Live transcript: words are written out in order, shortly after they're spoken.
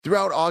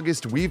Throughout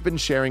August, we've been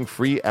sharing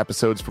free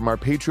episodes from our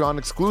Patreon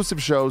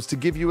exclusive shows to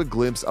give you a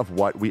glimpse of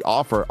what we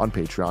offer on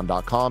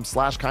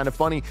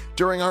patreon.com/kindafunny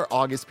during our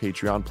August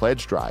Patreon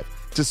pledge drive.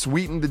 To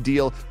sweeten the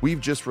deal, we've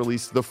just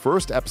released the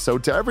first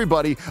episode to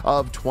everybody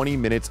of 20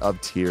 Minutes of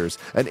Tears,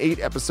 an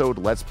 8-episode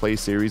Let's Play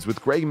series with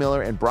Greg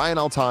Miller and Brian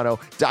Altano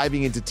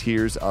diving into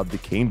Tears of the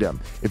Kingdom.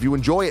 If you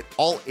enjoy it,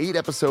 all 8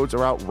 episodes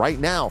are out right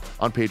now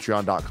on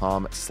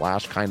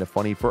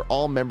patreon.com/kindafunny for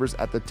all members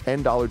at the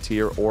 $10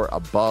 tier or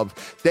above.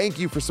 Thank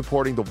you for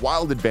supporting the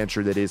wild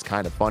adventure that is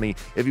Kinda Funny.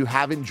 If you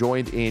haven't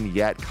joined in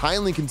yet,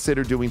 kindly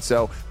consider doing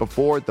so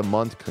before the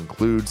month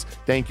concludes.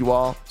 Thank you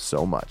all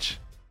so much.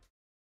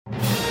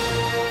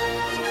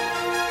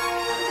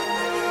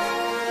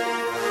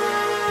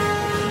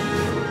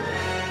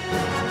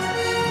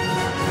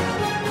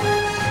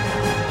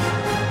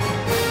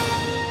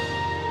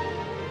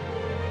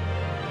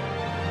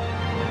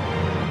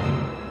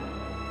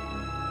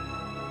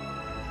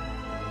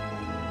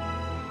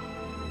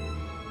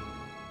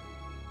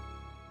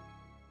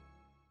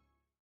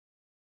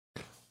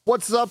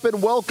 What's up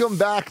and welcome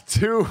back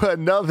to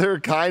another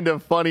Kinda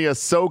Funny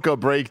Ahsoka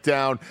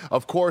breakdown.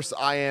 Of course,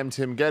 I am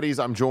Tim Geddes.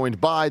 I'm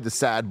joined by the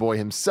sad boy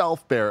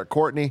himself, Barrett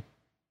Courtney.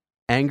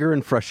 Anger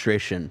and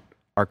frustration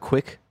are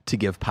quick to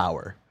give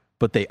power,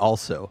 but they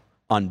also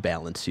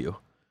unbalance you.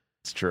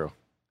 It's true.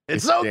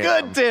 It's so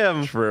good,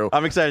 Tim. True.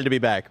 I'm excited to be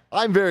back.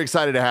 I'm very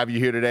excited to have you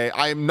here today.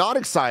 I am not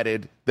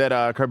excited that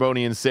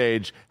Carbonian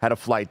Sage had a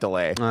flight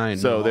delay. I know.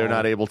 So they're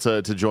not able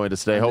to join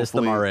us today.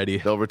 Hopefully them already.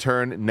 They'll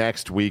return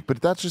next week.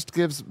 But that just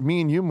gives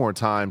me and you more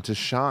time to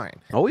shine.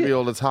 Oh, yeah. Be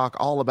able to talk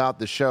all about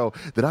the show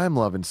that I'm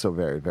loving so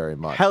very, very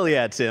much. Hell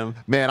yeah, Tim.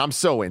 Man, I'm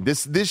so in.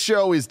 This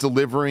show is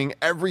delivering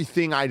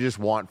everything I just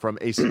want from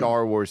a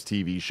Star Wars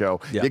TV show.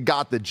 Yeah. You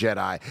got the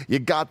Jedi, you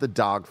got the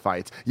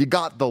dogfights, you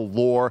got the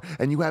lore,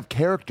 and you have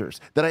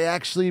characters that I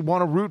actually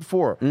want to root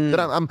for, that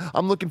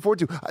I'm looking forward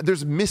to.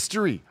 There's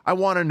mystery. I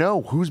want to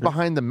know who's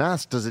behind the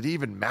mask. Does it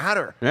even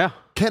matter? Yeah.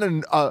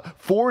 Can a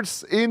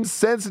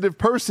Force-insensitive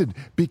person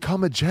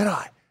become a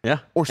Jedi? Yeah.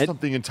 Or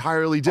something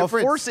entirely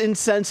different? A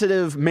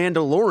Force-insensitive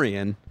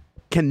Mandalorian,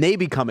 can they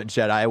become a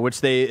Jedi?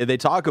 Which they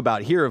talk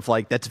about here of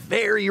like, that's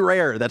very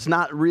rare. That's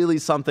not really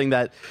something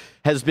that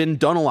has been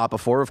done a lot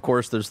before. Of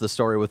course, there's the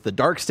story with the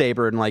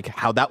Darksaber and like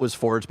how that was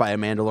forged by a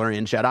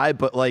Mandalorian Jedi.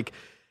 But like,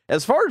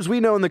 as far as we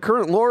know in the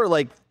current lore,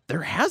 like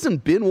there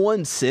hasn't been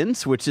one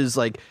since, which is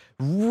like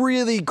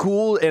really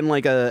cool and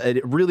like a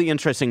really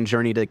interesting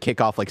journey to kick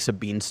off like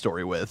Sabine's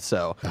story with.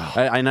 So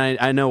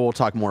I know we'll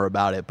talk more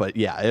about it, but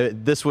yeah,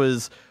 this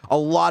was a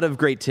lot of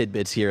great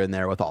tidbits here and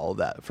there with all of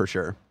that for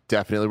sure.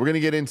 Definitely. We're going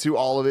to get into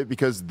all of it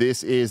because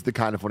this is the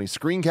Kinda Funny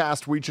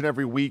screencast. Where each and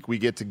every week we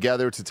get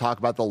together to talk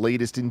about the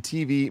latest in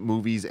TV,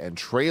 movies, and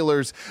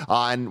trailers.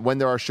 And when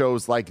there are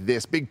shows like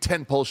this, big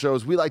tentpole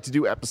shows, we like to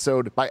do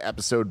episode by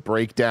episode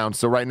breakdown.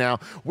 So right now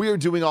we are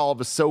doing all of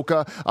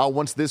Ahsoka.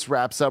 Once this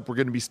wraps up, we're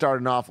going to be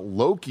starting off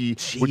Loki,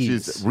 which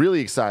is really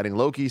exciting.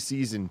 Loki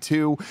season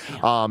 2.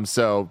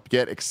 So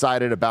get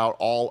excited about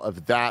all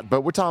of that.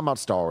 But we're talking about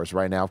Star Wars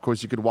right now. Of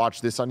course, you could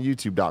watch this on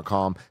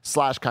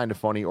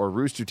youtube.com/kindafunny or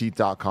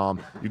roosterteeth.com.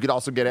 You could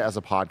also get it as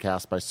a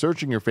podcast by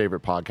searching your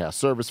favorite podcast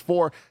service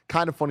for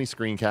Kinda Funny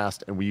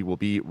Screencast, and we will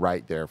be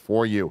right there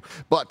for you.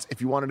 But if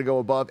you wanted to go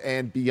above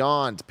and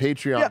beyond,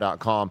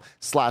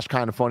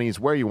 patreon.com/kindafunny is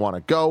where you want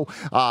to go.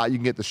 You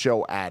can get the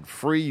show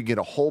ad-free. You get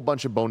a whole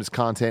bunch of bonus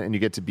content, and you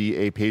get to be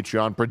a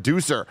Patreon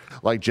producer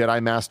like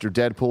Jedi Master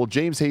Deadpool,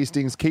 James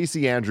Hastings,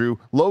 Casey Andrew,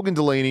 Logan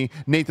Delaney,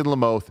 Nathan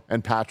Lamoth,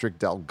 and Patrick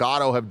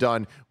Delgado have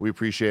done. We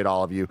appreciate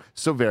all of you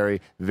so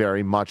very,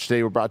 very much.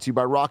 Today, we're brought to you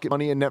by Rocket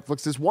Money and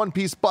Netflix's One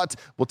Piece, but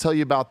we'll tell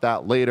you about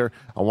that later.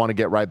 I want to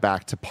get right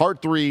back to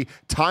part 3,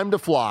 Time to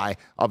Fly,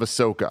 of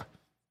Ahsoka.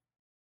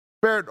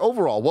 Barrett,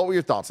 overall, what were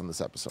your thoughts on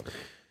this episode?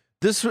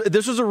 This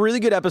was a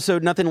really good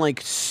episode. Nothing like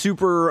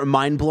super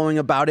mind-blowing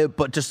about it,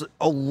 but just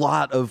a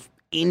lot of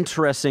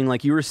interesting,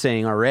 like you were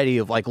saying already,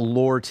 of like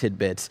lore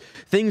tidbits,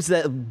 things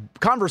that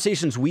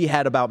conversations we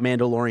had about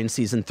Mandalorian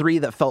season 3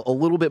 that felt a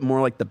little bit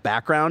more like the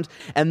background,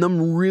 and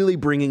them really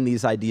bringing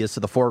these ideas to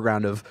the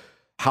foreground of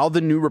how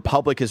the New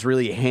Republic is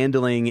really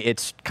handling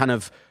its kind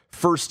of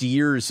first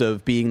years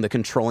of being the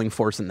controlling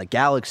force in the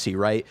galaxy,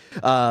 right?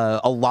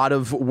 A lot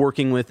of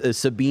working with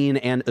Sabine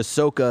and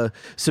Ahsoka.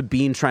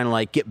 Sabine trying to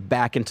like get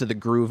back into the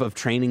groove of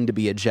training to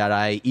be a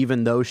Jedi,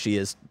 even though she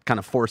is kind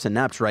of force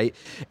inept, right?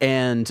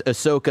 And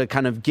Ahsoka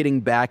kind of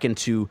getting back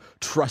into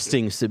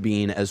trusting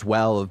Sabine as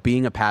well, of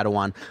being a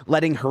Padawan,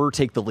 letting her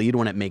take the lead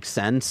when it makes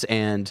sense.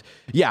 And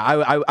yeah,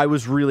 I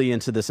was really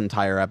into this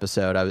entire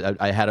episode.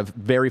 I had a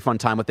very fun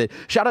time with it.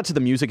 Shout out to the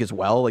music as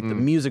well. Like the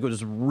music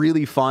was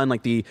really fun.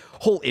 Like the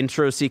whole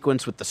intro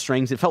sequence with the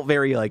strings, it felt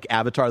very like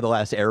Avatar: The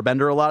Last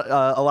Airbender a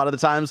lot of the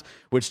times,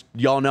 which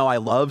y'all know I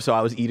love. So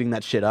I was eating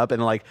that shit up,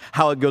 and like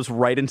how it goes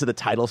right into the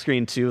title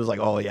screen too was like,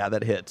 oh yeah,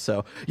 that hit.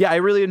 So yeah, I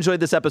really enjoyed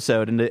this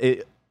episode,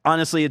 and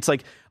honestly, it's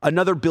like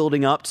another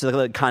building up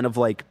to kind of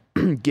like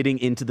getting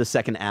into the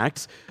second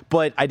act,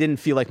 but I didn't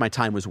feel like my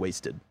time was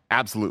wasted.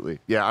 Absolutely.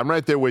 Yeah, I'm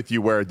right there with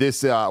you where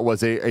this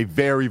was a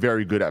very,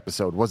 very good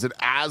episode. Was it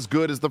as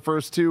good as the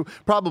first two?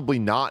 Probably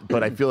not,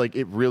 but I feel like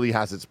it really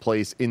has its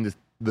place in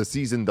the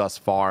season thus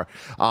far.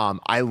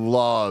 I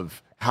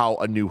love how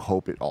A New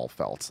Hope it all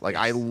felt. Like,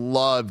 I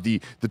love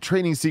the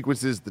training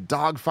sequences, the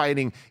dog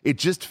fighting. It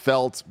just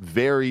felt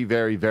very,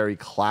 very, very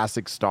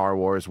classic Star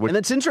Wars. And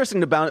it's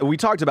interesting about, we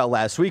talked about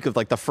last week of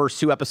like the first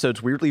two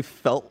episodes weirdly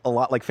felt a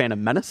lot like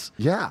Phantom Menace.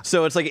 Yeah.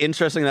 So it's like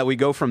interesting that we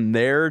go from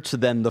there to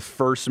then the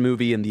first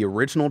movie in the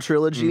original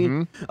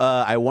trilogy.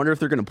 I wonder if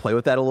they're going to play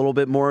with that a little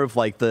bit more of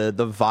like the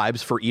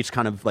vibes for each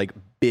kind of like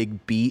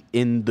big beat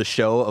in the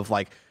show of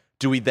like,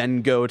 do we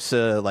then go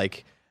to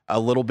like a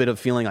little bit of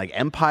feeling like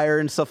Empire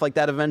and stuff like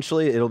that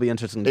eventually? It'll be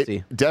interesting to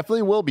see.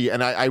 Definitely will be.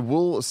 And I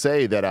will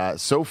say that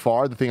so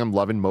far, the thing I'm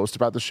loving most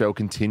about the show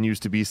continues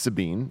to be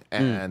Sabine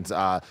and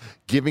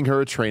giving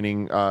her a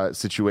training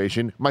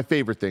situation. My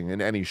favorite thing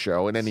in any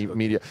show, in any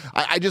media.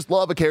 I just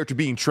love a character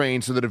being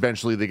trained so that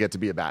eventually they get to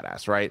be a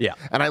badass, right? Yeah.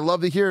 And I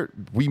love to hear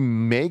we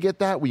may get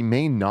that, we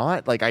may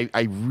not. Like,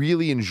 I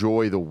really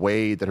enjoy the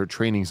way that her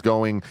training's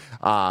going,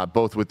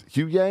 both with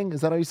Hu Yang,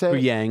 is that how you say it?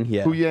 Hu Yang,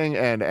 yeah. Hu Yang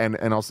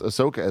and also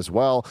Ahsoka as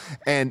well.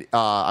 And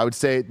I would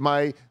say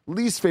my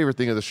least favorite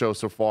thing of the show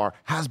so far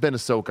has been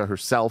Ahsoka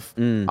herself.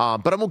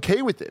 But I'm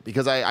okay with it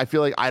because I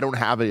feel like I don't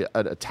have an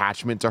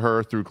attachment to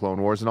her through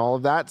Clone Wars and all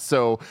of that.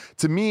 So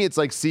to me, it's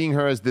like seeing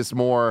her as this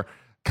more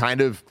kind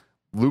of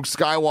Luke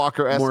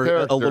Skywalker-esque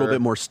character. A little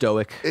bit more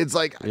stoic. It's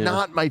like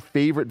not my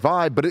favorite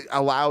vibe, but it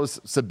allows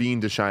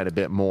Sabine to shine a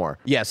bit more.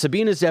 Yeah,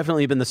 Sabine has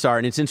definitely been the star,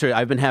 and it's interesting.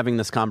 I've been having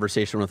this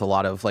conversation with a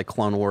lot of like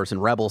Clone Wars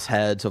and Rebels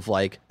heads of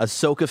like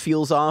Ahsoka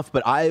feels off,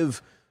 but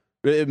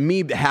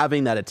me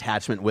having that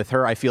attachment with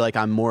her, I feel like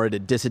I'm more at a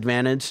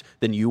disadvantage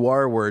than you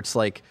are, where it's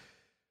like,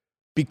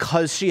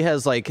 because she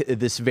has like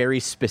this very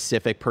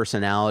specific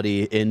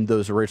personality in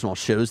those original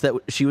shows that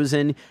she was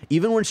in,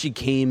 even when she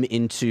came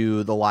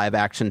into the live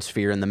action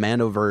sphere in the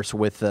Mandoverse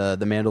with the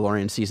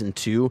Mandalorian season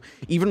 2,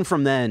 even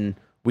from then,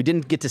 we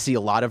didn't get to see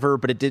a lot of her,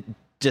 but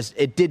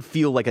it did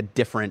feel like a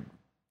different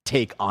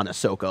take on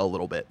Ahsoka a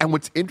little bit. And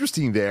what's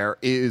interesting there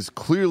is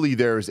clearly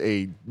there's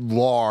a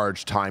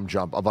large time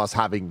jump of us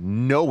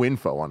having no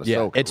info on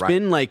Ahsoka. Yeah, it's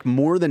been like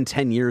more than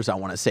 10 years, I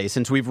want to say,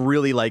 since we've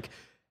really like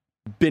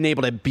been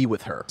able to be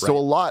with her. Right? So a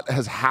lot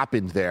has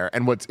happened there.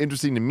 And what's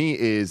interesting to me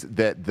is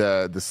that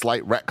the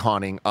slight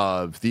retconning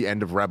of the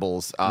end of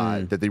Rebels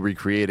that they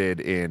recreated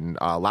in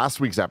last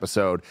week's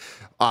episode,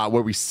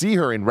 where we see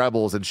her in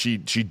Rebels and she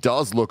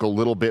does look a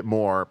little bit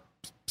more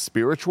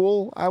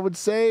spiritual, I would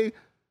say.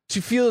 She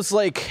feels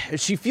like a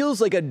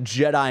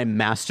Jedi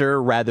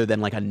master rather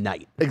than like a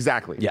knight.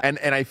 Exactly. Yeah.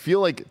 And I feel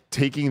like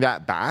taking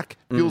that back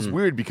feels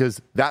weird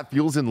because that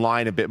feels in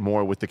line a bit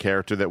more with the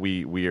character that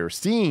we are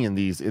seeing in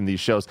these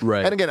shows.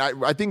 Right. And again,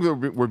 I think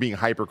we're being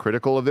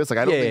hypercritical of this. Like,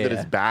 I don't think that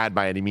it's bad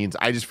by any means.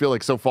 I just feel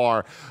like so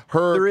far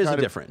there is a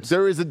difference.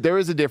 There is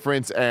a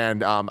difference,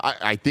 and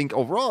I think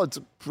overall it's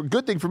a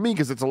good thing for me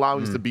because it's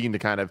allowing Sabine to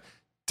kind of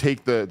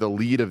take the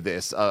lead of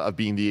this of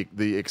being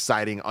the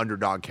exciting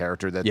underdog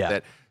character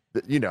that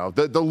you know,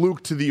 the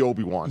Luke to the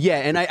Obi-Wan. Yeah,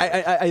 and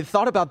I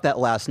thought about that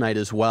last night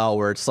as well,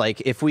 where it's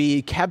like, if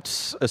we kept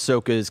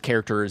Ahsoka's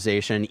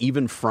characterization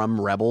even from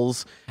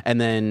Rebels,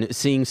 and then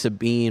seeing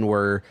Sabine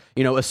where,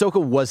 you know,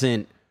 Ahsoka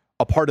wasn't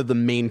a part of the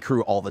main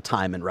crew all the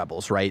time in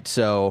Rebels, right?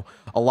 So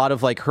a lot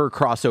of like her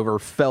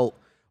crossover felt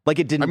like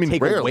it didn't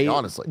take rarely, away.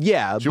 Honestly.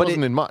 Yeah. She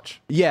wasn't in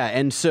much. Yeah,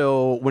 and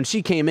so when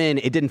she came in,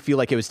 it didn't feel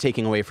like it was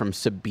taking away from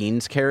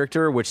Sabine's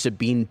character, which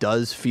Sabine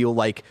does feel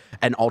like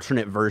an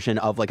alternate version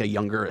of like a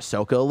younger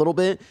Ahsoka a little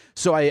bit.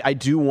 So I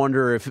do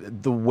wonder if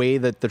the way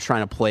that they're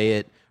trying to play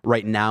it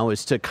right now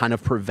is to kind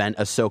of prevent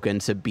Ahsoka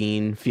and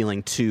Sabine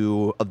feeling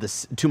too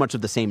much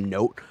of the same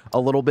note a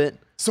little bit.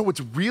 So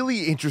what's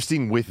really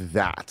interesting with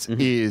that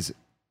is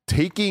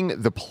taking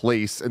the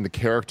place and the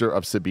character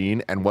of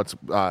Sabine and what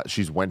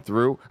she's went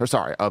through, of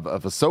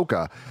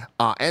Ahsoka,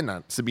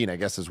 and Sabine, I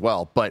guess, as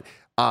well. But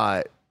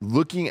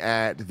looking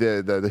at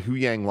the Hu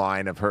Yang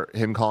line of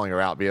him calling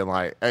her out, being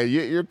like, hey,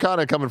 you're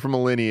kind of coming from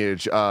a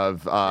lineage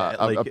of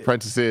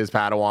apprentices,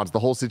 Padawans, the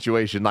whole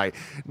situation, like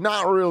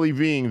not really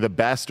being the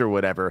best or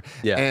whatever.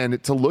 Yeah.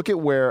 And to look at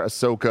where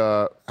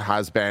Ahsoka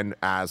has been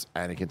as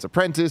Anakin's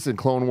apprentice in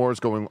Clone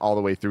Wars, going all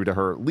the way through to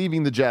her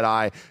leaving the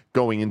Jedi,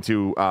 going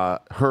into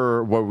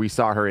her, where we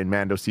saw her in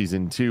Mando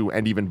Season 2,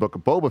 and even Book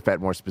of Boba Fett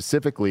more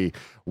specifically,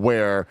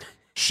 where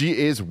she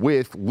is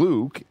with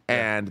Luke,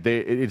 and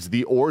it's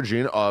the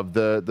origin of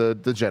the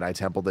Jedi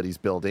Temple that he's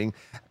building,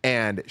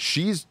 and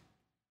she's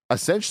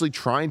essentially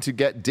trying to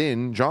get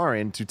Din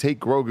Djarin to take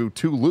Grogu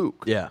to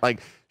Luke. Yeah,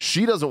 like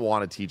she doesn't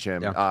want to teach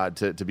him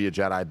to be a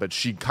Jedi, but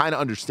she kind of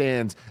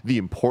understands the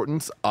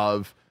importance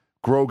of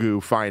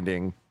Grogu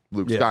finding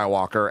Luke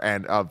Skywalker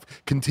and of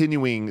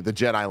continuing the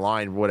Jedi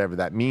line, whatever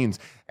that means,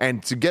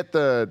 and to get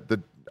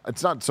the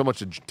it's not so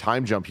much a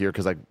time jump here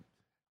because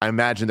I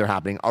imagine they're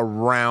happening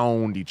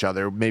around each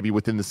other, maybe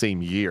within the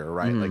same year,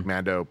 right? Like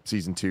Mando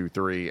Season 2,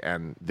 3,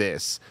 and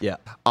this. Yeah.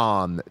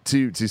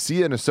 To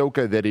see an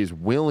Ahsoka that is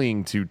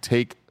willing to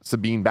take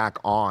Sabine back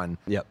on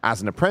as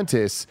an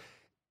apprentice,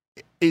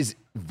 is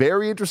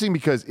very interesting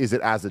because is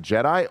it as a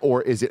Jedi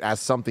or is it as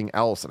something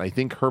else? And I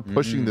think her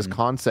pushing this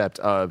concept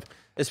of,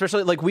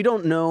 especially like we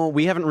don't know,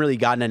 we haven't really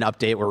gotten an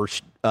update where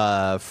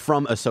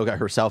from Ahsoka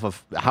herself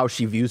of how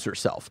she views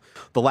herself.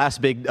 The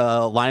last big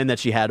line that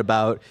she had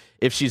about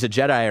if she's a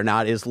Jedi or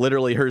not is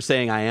literally her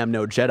saying, "I am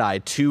no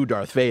Jedi" to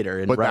Darth Vader.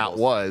 In but Rebels.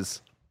 that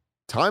was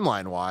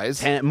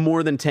timeline-wise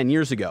More than 10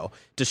 years ago.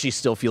 Does she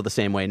still feel the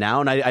same way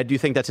now? And I do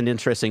think that's an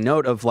interesting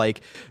note of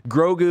like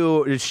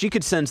Grogu, she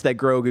could sense that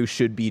Grogu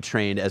should be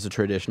trained as a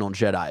traditional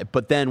Jedi.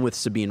 But then with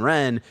Sabine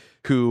Wren,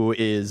 who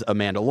is a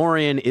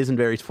Mandalorian, isn't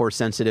very force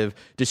sensitive,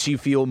 does she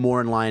feel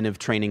more in line of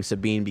training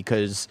Sabine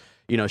because,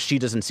 you know, she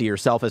doesn't see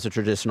herself as a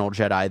traditional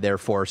Jedi,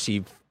 therefore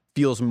she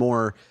feels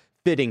more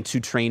fitting to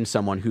train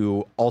someone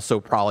who also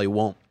probably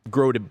won't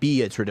grow to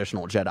be a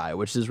traditional Jedi,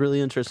 which is really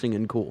interesting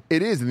and cool.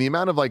 It is, and the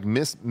amount of like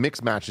mix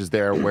matches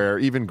there where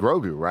even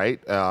Grogu,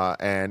 right?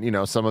 And you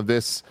know, some of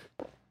this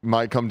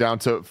might come down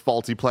to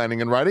faulty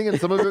planning and writing,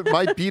 and some of it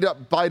might beat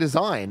up by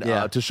design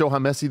to show how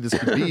messy this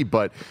could be.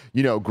 But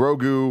you know,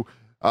 Grogu,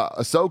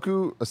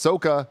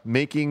 Ahsoka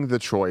making the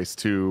choice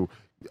to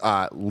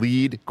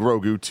lead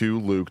Grogu to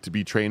Luke to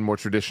be trained more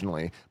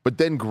traditionally, but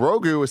then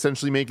Grogu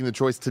essentially making the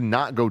choice to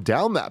not go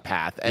down that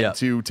path and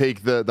to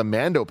take the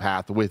Mando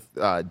path with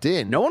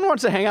Din. No one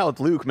wants to hang out with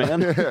Luke,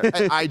 man.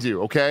 I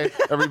do, okay,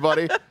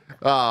 everybody.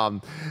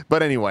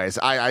 But anyways,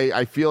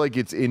 I feel like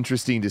it's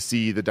interesting to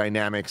see the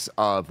dynamics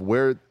of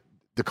where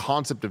the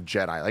concept of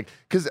Jedi, like,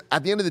 because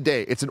at the end of the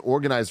day, it's an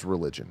organized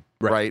religion,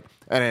 right?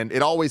 And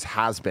it always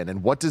has been.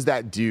 And what does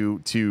that do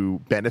to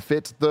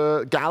benefit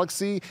the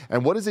galaxy?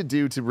 And what does it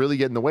do to really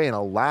get in the way and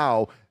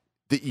allow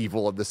the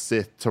evil of the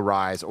Sith to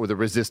rise, or the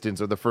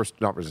resistance, or the first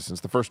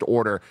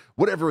order,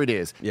 whatever it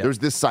is? There's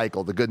this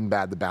cycle, the good and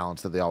bad, the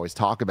balance that they always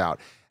talk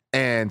about.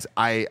 And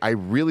I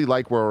really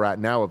like where we're at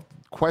now of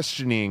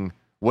questioning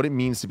what it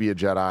means to be a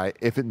Jedi,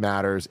 if it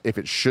matters, if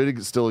it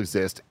should still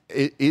exist.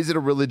 Is it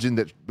a religion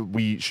that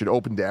we should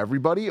open to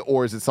everybody,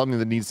 or is it something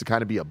that needs to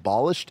kind of be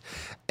abolished?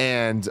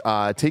 And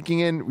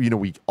taking in, you know,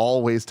 we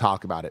always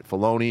talk about it.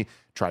 Filoni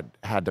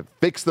had to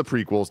fix the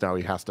prequels. Now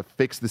he has to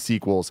fix the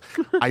sequels.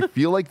 I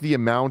feel like the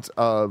amount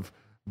of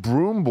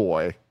Broom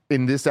Boy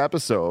in this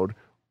episode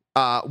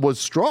was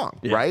strong,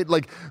 right?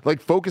 Like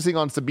focusing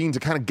on Sabine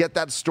to kind of get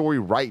that story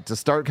right, to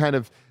start kind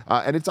of,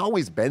 and it's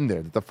always been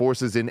there that the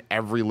Force is in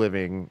every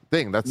living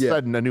thing. That's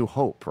said in A New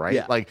Hope, right?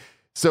 Yeah. Like,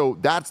 so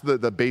that's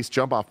the base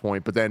jump off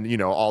point. But then, you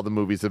know, all the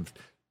movies have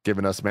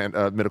given us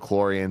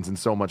midichlorians and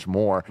so much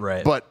more.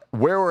 Right. But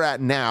where we're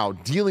at now,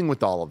 dealing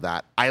with all of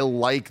that, I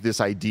like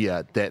this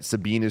idea that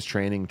Sabine is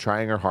trying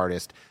her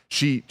hardest.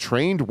 She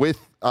trained with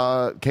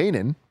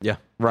Kanan. Yeah.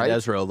 Right? And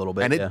Ezra a little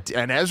bit.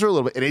 And Ezra a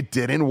little bit. And it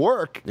didn't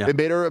work. Yeah. It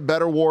made her a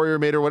better warrior,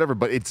 made her whatever.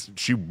 But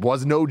she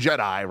was no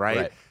Jedi,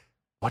 right?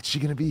 What's she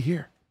going to be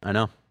here? I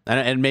know.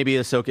 And maybe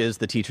Ahsoka is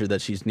the teacher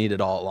that she's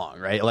needed all along,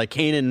 right? Like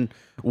Kanan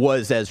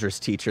was Ezra's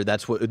teacher.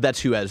 That's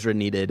who Ezra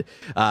needed.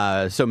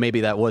 So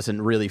maybe that wasn't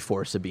really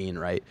for Sabine,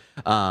 right?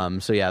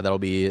 So yeah, that'll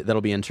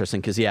be interesting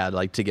because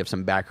like to give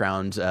some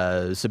background,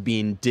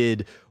 Sabine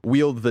did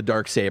wield the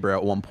Darksaber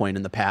at one point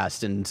in the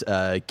past, and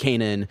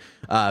Kanan,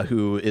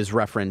 who is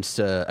referenced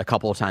a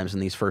couple of times in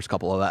these first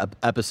couple of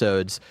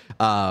episodes,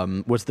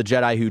 was the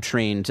Jedi who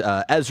trained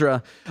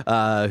Ezra,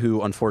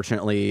 who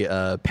unfortunately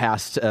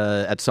passed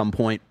at some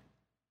point.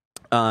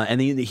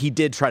 And he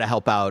did try to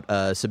help out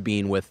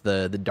Sabine with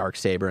the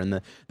Darksaber,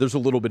 and there's a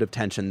little bit of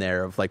tension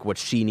there of like what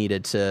she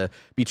needed to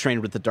be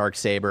trained with the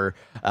Darksaber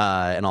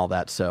and all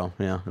that. So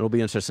yeah, it'll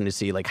be interesting to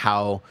see like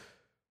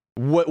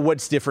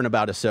what's different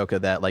about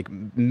Ahsoka that like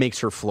makes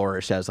her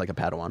flourish as like a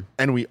Padawan.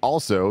 And we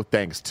also,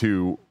 thanks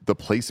to the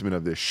placement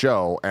of this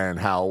show and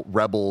how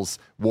Rebels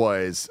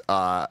was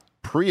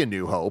pre A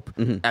New Hope,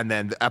 and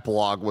then the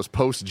epilogue was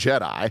post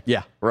Jedi.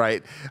 Yeah.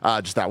 Right.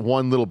 Just that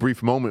one little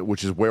brief moment,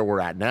 which is where we're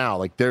at now.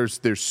 Like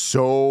there's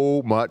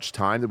so much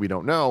time that we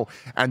don't know.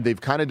 And they've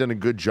kind of done a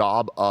good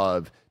job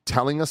of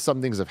telling us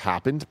some things have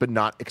happened, but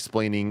not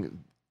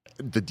explaining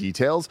the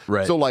details.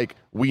 Right. So like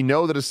we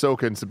know that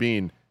Ahsoka and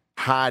Sabine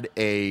had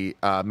a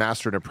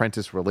master and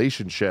apprentice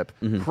relationship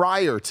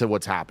prior to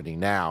what's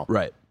happening now.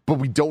 Right. But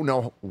we don't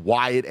know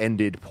why it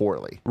ended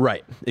poorly.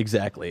 Right,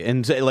 exactly.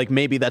 And so, like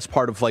maybe that's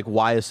part of like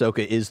why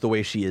Ahsoka is the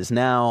way she is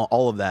now,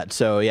 all of that.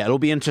 So yeah, it'll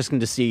be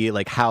interesting to see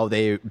like how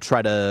they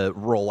try to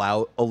roll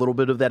out a little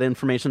bit of that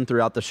information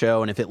throughout the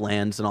show and if it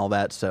lands and all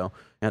that. So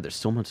yeah, there's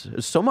so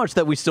much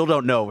that we still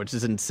don't know, which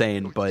is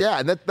insane. But yeah,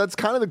 and that's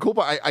kind of the cool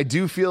part. I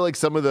do feel like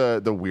some of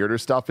the weirder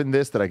stuff in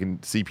this that I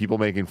can see people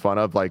making fun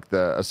of, like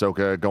the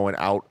Ahsoka going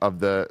out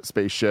of the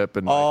spaceship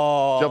and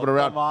like, jumping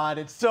around. Come on,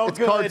 it's good.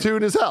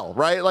 Cartoon as hell,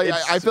 right? Like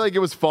I feel like it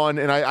was fun,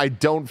 and I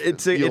don't.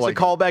 It's a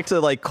callback to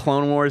like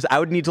Clone Wars. I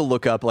would need to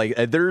look up like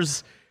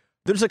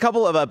There's a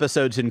couple of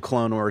episodes in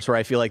Clone Wars where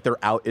I feel like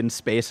they're out in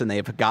space and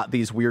they've got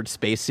these weird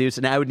spacesuits,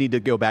 and I would need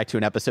to go back to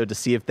an episode to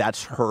see if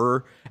that's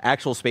her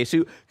actual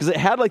spacesuit, because it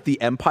had like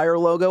the Empire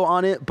logo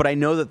on it, but I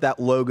know that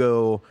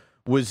logo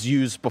was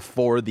used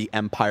before the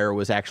Empire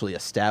was actually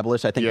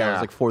established. I think that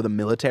was like for the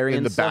military and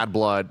and the stuff. Bad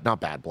Blood, not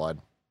Bad Blood.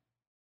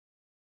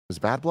 Was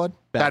it Bad Blood?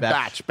 Bad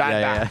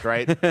Batch,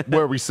 right?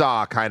 Where we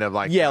saw kind of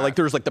like like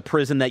there's like the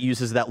prison that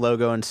uses that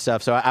logo and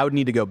stuff. So I would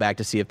need to go back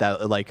to see if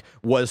that like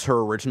was her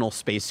original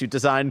spacesuit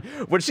design.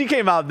 When she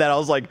came out, that I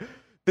was like,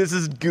 this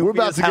is goofy. We're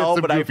about as to hell,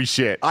 get some but goofy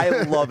shit. I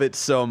love it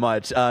so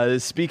much.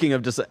 Speaking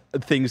of just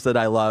things that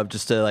I love,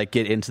 just to like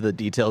get into the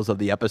details of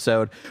the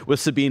episode, with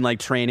Sabine like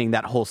training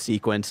that whole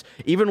sequence,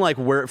 even like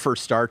where it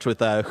first starts with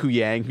Hu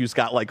Yang, who's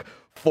got like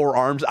 4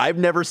 arms. I've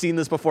never seen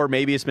this before.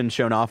 Maybe it's been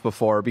shown off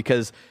before,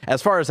 because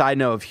as far as I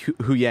know of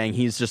Hu Yang,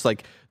 he's just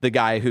like the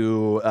guy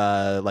who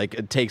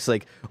like takes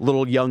like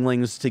little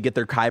younglings to get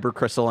their kyber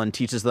crystal and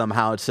teaches them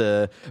how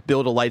to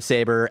build a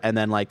lightsaber, and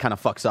then like kind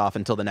of fucks off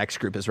until the next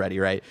group is ready,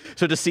 right?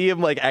 So to see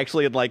him like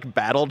actually in like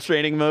battle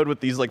training mode with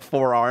these like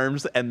 4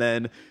 arms, and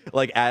then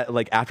like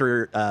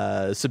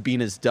after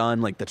Sabine is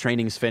done, like the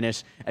training's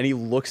finished, and he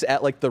looks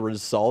at like the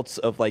results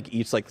of like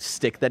each like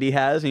stick that he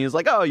has, and he's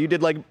like, oh, you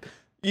did like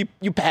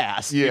you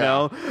passed, you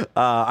know?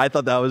 I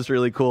thought that was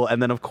really cool.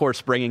 And then, of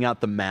course, bringing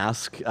out the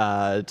mask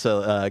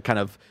to kind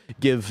of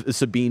give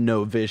Sabine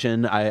no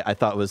vision, I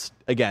thought was,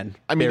 again,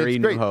 very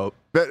New Hope.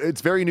 But it's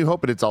very New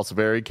Hope, but it's also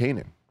very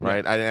Kanan,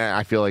 right? Yeah.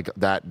 I feel like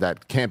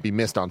that can't be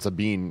missed on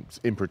Sabine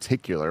in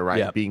particular, right?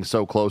 Yeah. Being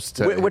so close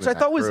to which I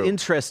thought was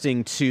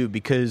interesting, too,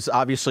 because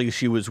obviously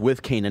she was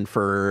with Kanan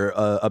for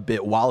a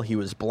bit while he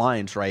was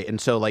blind, right?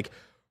 And so, like,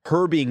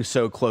 her being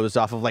so closed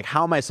off of like,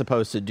 how am I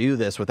supposed to do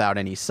this without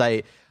any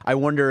sight? I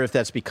wonder if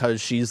that's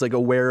because she's like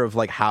aware of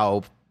like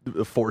how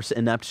force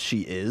inept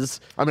she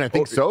is. I mean, I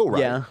think so, right?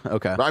 Yeah.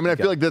 Okay. I mean, I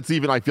feel like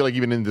I feel like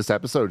even in this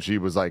episode, she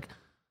was like,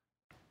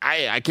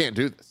 I can't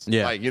do this.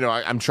 Yeah. Like, you know,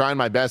 I'm trying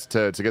my best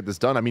to get this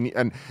done. I mean,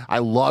 and I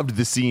loved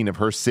the scene of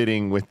her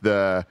sitting with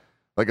the,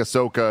 like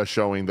Ahsoka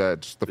showing the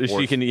force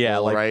she can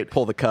like right?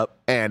 pull the cup,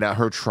 and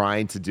her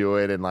trying to do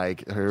it, and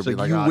like her being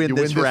like, you win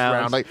this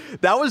round. Like,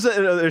 that was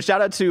a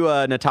shout out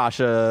to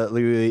Natasha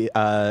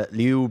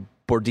Liu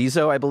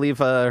Bordizzo, I believe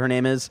her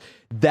name is.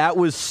 That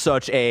was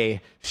such she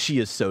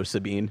is so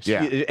Sabine,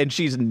 and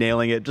she's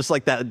nailing it, just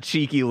like that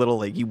cheeky little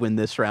like you win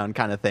this round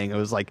kind of thing. It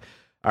was like,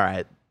 all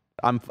right,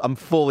 I'm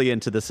fully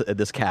into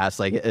this cast,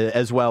 like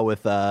as well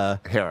with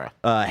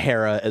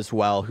Hera as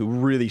well, who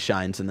really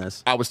shines in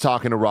this. I was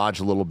talking to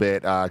Raj a little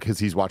bit because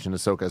he's watching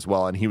Ahsoka as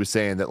well, and he was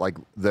saying that like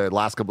the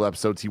last couple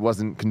episodes he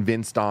wasn't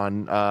convinced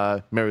on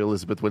Mary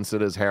Elizabeth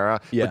Winstead as Hera,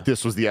 but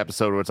this was the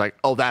episode where it's like,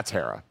 oh, that's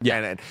Hera.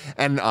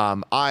 And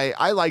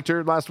I liked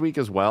her last week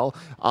as well.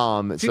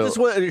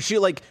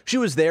 She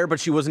was there, but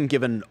she wasn't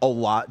given a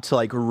lot to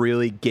like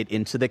really get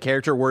into the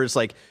character. Whereas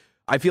like,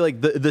 I feel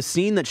like the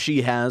scene that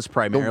she has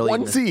primarily... The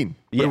one scene,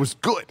 but it was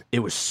good. It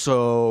was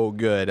so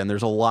good, and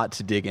there's a lot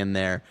to dig in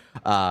there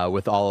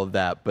with all of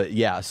that. But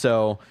yeah,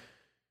 so...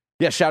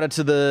 Yeah, shout out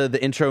to the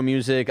intro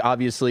music,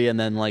 obviously, and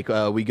then like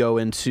we go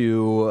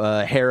into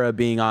Hera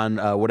being on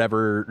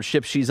whatever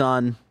ship she's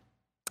on.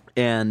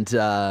 And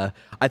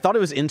I thought it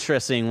was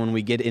interesting when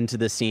we get into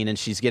the scene and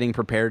she's getting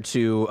prepared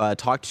to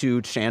talk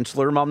to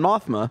Chancellor Mon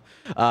Mothma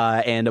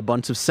and a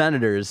bunch of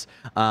senators.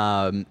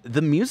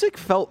 The music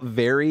felt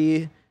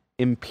very...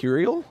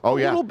 Imperial a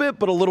little bit,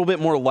 but a little bit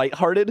more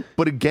lighthearted.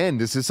 But again,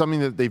 this is something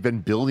that they've been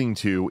building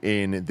to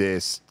in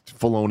this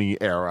Filoni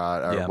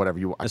era or whatever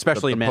you want,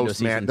 especially in Mando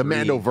season the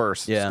Mandoverse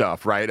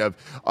stuff, right? Of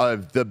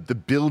the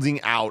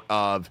building out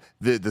of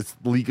the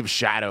League of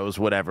Shadows,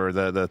 whatever,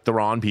 the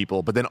Thrawn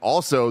people, but then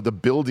also the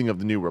building of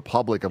the New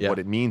Republic of what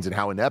it means and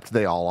how inept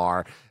they all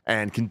are,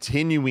 and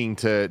continuing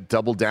to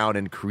double down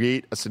and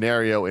create a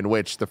scenario in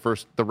which the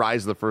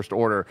rise of the First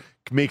Order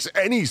makes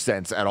any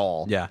sense at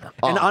all. Yeah,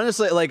 and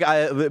honestly, like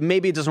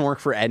maybe it doesn't work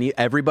for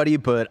everybody,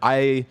 but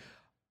I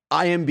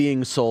am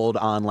being sold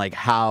on like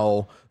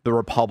how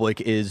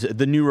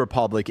the New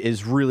Republic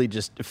is really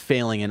just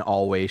failing in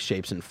all ways,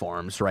 shapes, and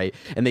forms, right?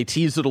 And they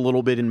teased it a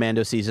little bit in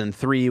Mando season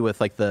 3 with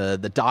like the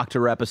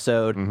Doctor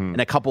episode and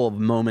a couple of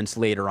moments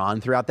later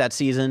on throughout that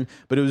season.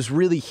 But it was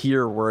really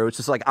here where it was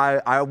just like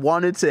I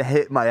wanted to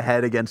hit my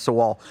head against a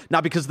wall,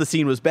 not because the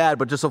scene was bad,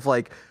 but just of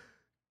like,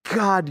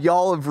 God,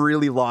 y'all have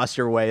really lost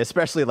your way,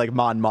 especially like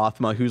Mon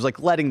Mothma, who's like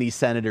letting these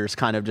senators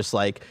kind of just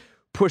like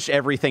push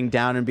everything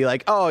down and be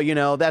like, oh, you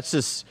know, that's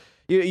just...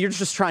 You're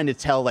just trying to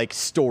tell like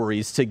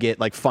stories to get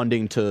like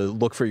funding to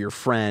look for your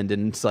friend,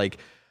 and it's like,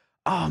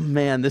 oh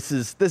man, this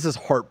is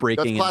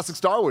heartbreaking. That's classic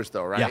Star Wars,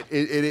 though, right? Yeah.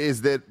 It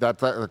is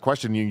that's the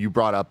question you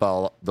brought up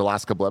the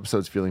last couple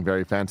episodes, feeling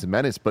very Phantom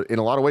Menace, but in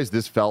a lot of ways,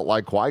 this felt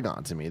like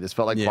Qui-Gon to me. This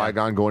felt like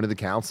Qui-Gon going to the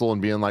council and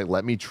being like,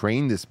 "Let me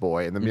train this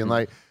boy," and then being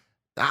like,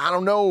 I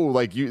don't know,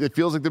 like it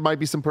feels like there might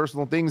be some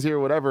personal things here or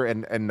whatever,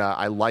 and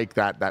I like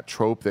that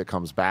trope that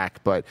comes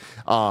back. But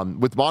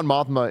with Mon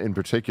Mothma in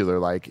particular,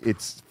 like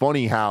it's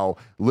funny how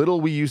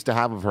little we used to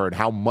have of her and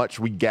how much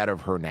we get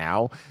of her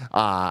now.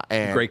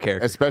 And great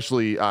character,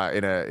 especially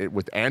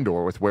with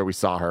Andor, with where we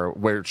saw her,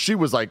 where she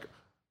was like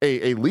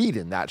a lead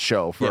in that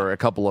show for a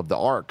couple of the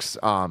arcs,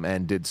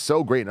 and did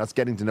so great. And us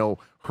getting to know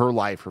her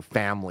life, her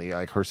family,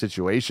 like her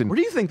situation. Where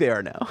do you think they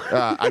are now?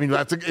 I mean,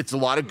 it's a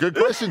lot of good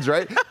questions,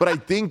 right? But I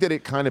think that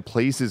it kind of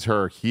places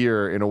her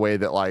here in a way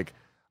that, like,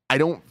 I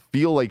don't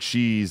feel like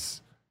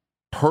she's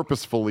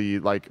purposefully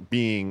like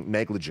being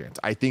negligent.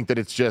 I think that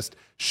it's just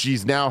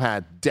she's now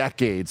had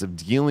decades of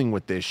dealing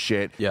with this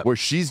shit where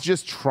she's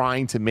just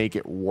trying to make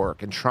it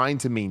work and trying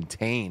to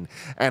maintain.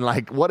 And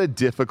like, what a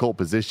difficult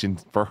position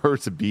for her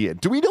to be in.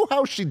 Do we know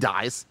how she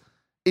dies?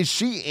 Is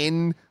she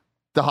in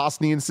the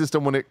Hosnian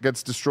system when it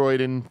gets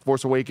destroyed in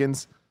Force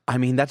Awakens? I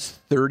mean, that's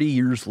 30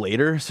 years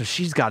later, so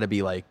she's got to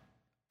be like,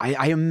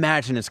 I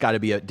imagine it's got to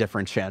be a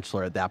different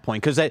chancellor at that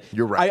point. Because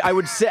you're right. I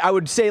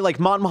would say like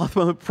Mon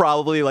Mothma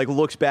probably like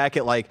looks back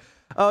at like,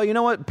 oh, you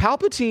know what?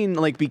 Palpatine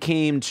like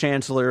became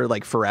chancellor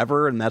like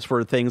forever, and that's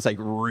where things like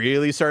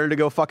really started to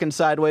go fucking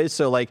sideways.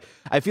 So like,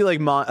 I feel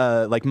like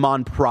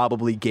Mon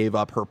probably gave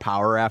up her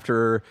power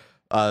after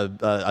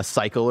a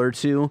cycle or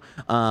two.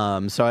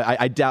 So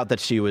I doubt that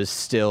she was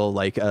still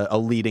like a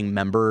leading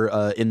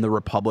member in the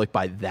Republic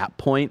by that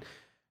point.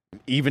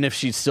 Even if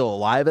she's still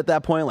alive at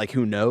that point, like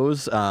who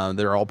knows?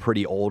 They're all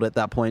pretty old at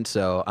that point,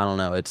 so I don't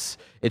know. It's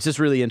just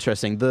really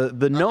interesting.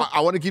 The note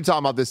I want to keep talking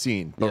about this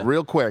scene, but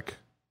real quick,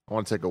 I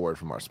want to take a word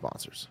from our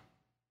sponsors.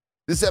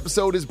 This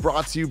episode is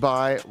brought to you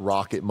by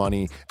Rocket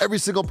Money. Every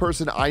single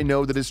person I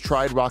know that has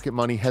tried Rocket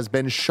Money has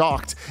been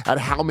shocked at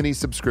how many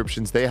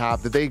subscriptions they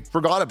have that they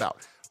forgot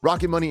about.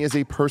 Rocket Money is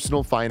a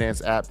personal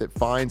finance app that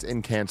finds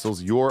and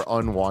cancels your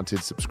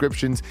unwanted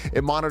subscriptions.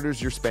 It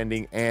monitors your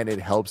spending and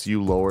it helps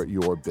you lower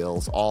your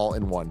bills all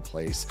in one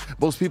place.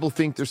 Most people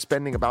think they're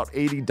spending about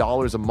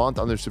 $80 a month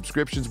on their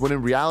subscriptions when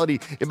in reality,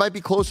 it might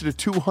be closer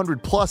to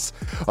 $200 plus.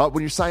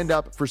 When you're signed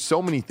up for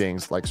so many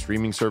things like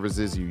streaming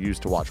services you use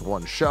to watch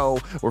one show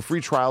or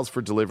free trials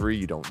for delivery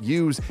you don't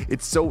use,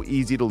 it's so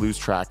easy to lose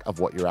track of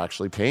what you're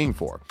actually paying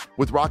for.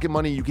 With Rocket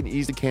Money, you can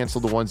easily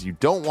cancel the ones you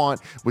don't want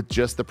with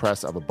just the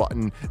press of a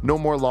button. No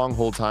more long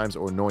hold times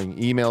or annoying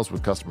emails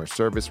with customer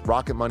service.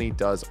 Rocket Money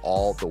does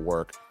all the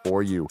work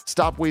for you.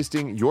 Stop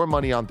wasting your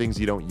money on things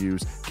you don't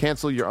use.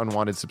 Cancel your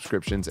unwanted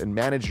subscriptions and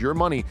manage your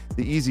money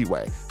the easy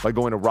way by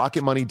going to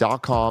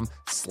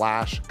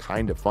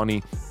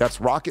rocketmoney.com/kindafunny. That's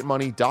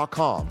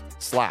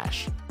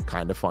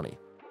rocketmoney.com/kindafunny.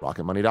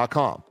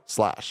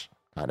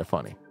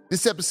 rocketmoney.com/kindafunny.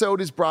 This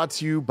episode is brought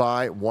to you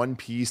by One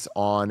Piece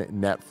on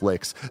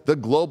Netflix. The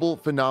global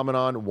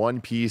phenomenon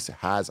One Piece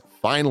has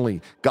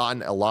finally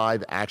gotten a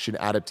live action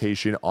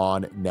adaptation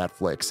on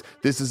Netflix.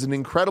 This is an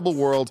incredible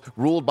world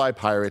ruled by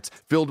pirates,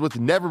 filled with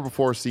never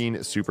before seen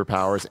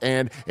superpowers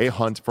and a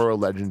hunt for a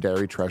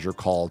legendary treasure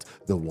called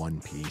the One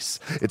Piece.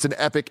 It's an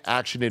epic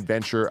action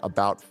adventure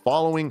about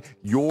following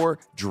your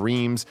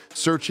dreams,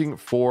 searching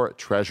for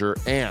treasure,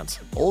 and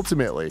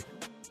ultimately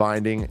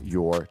finding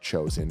your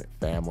chosen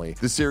family.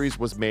 The series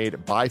was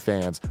made by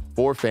fans,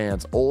 for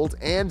fans, old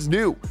and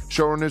new.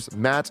 Showrunners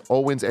Matt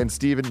Owens and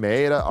Steven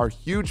Maeda are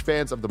huge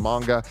fans of the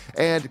manga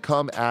and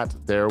come at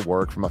their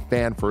work from a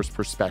fan-first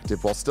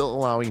perspective while still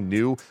allowing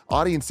new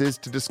audiences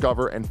to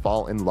discover and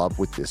fall in love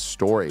with this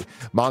story.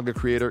 Manga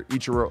creator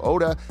Ichiro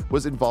Oda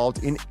was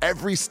involved in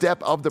every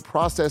step of the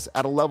process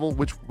at a level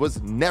which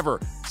was never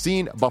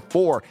seen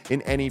before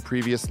in any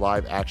previous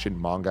live-action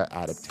manga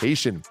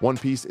adaptation. One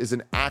Piece is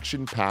an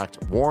action-packed,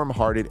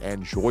 warm-hearted,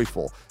 and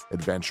joyful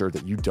adventure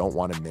that you don't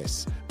want to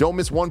miss. Don't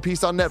miss One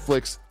Piece on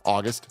Netflix,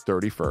 August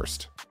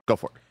 31st. Go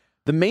for it.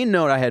 The main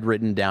note I had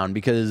written down,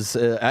 because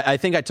I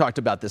think I talked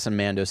about this in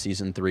Mando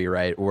season 3,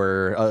 right?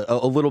 Where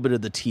a little bit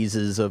of the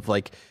teases of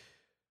like,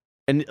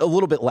 and a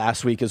little bit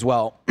last week as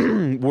well,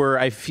 where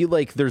I feel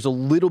like there's a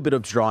little bit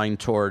of drawing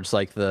towards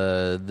like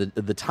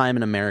the time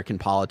in American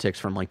politics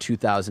from like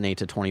 2008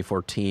 to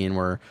 2014,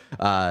 where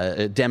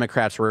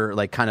Democrats were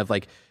like kind of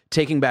like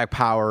taking back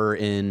power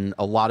in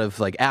a lot of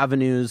like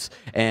avenues,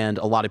 and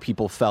a lot of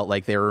people felt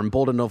like they were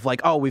emboldened of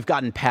like, oh, we've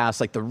gotten past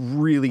like the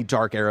really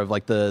dark era of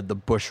like the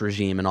Bush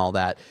regime and all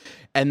that.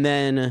 And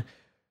then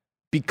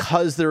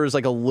because there was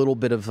like a little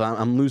bit of,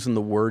 I'm losing the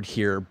word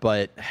here,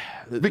 but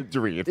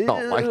victory, it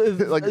felt like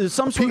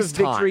some sort of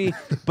victory,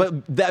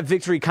 but that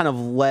victory kind of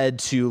led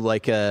to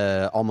like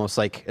almost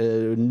like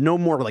no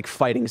more like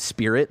fighting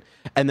spirit.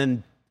 And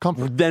then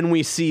Then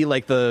we see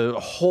like the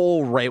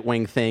whole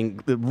right-wing thing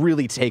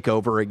really take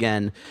over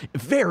again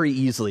very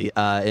easily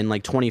in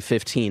like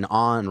 2015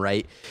 on,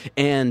 right?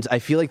 And I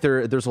feel like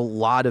there's a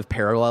lot of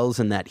parallels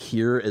in that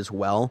here as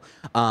well.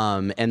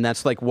 And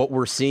that's like what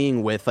we're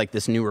seeing with like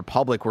this New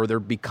Republic, where they're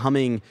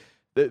becoming,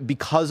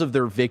 because of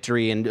their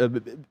victory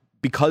and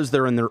because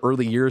they're in their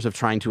early years of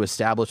trying to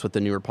establish what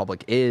the New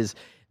Republic is,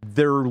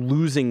 they're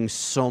losing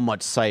so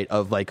much sight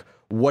of like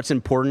what's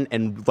important,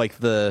 and like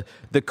the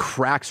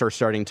cracks are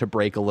starting to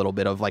break a little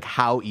bit of like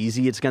how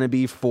easy it's going to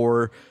be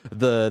for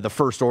the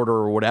First Order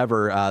or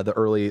whatever the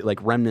early like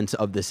remnants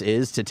of this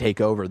is to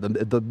take over.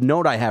 The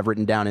note I have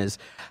written down is,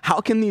 how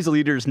can these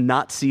leaders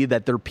not see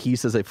that their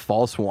peace is a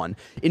false one?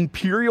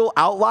 Imperial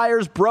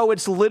outliers, bro,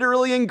 it's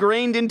literally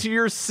ingrained into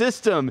your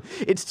system.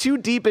 It's too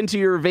deep into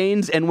your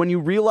veins, and when you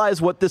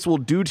realize what this will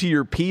do to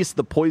your peace,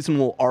 the poison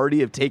will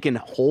already have taken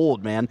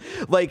hold, man.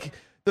 Like,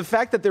 the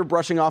fact that they're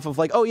brushing off of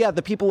like, oh yeah,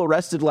 the people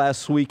arrested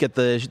last week at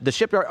the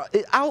shipyard,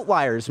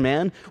 outliers,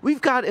 man. We've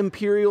got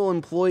Imperial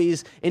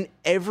employees in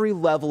every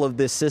level of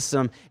this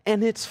system,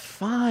 and it's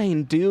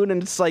fine, dude.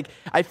 And it's like,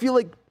 I feel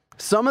like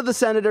Some of the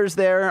senators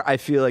there, I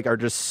feel like, are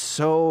just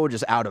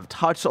out of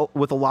touch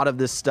with a lot of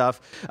this stuff.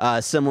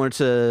 Similar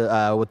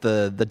to what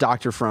the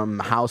doctor from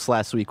House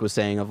last week was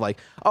saying of like,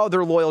 oh,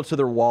 they're loyal to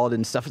their wallet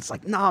and stuff. It's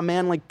like, nah,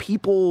 man, like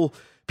people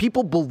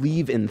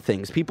believe in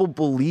things. People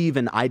believe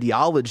in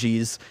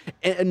ideologies,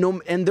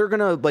 and they're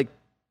gonna like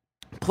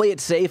play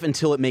it safe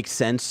until it makes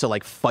sense to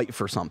like fight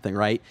for something,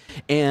 right?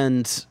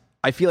 And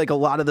I feel like a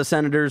lot of the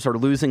senators are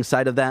losing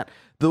sight of that.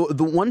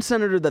 The one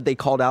senator that they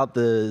called out,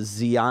 the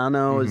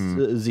Ziono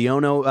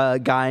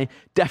guy,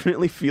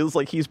 definitely feels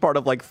like he's part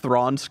of like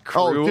Thrawn's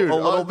crew a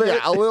little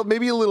bit. Yeah,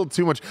 maybe a little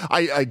too much.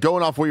 I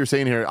going off what you're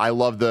saying here, I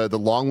love the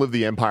long live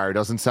the Empire. It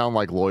doesn't sound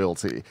like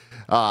loyalty.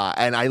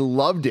 And I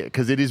loved it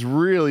because it is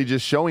really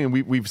just showing,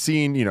 we've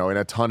seen, in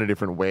a ton of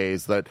different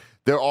ways that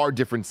there are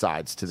different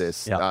sides to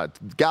this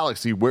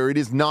galaxy where it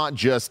is not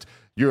just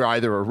you're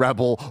either a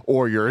rebel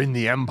or you're in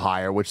the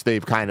Empire, which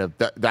they've kind of,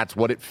 that's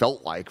what it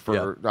felt like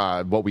for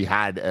what we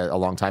had a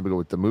long time ago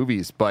with the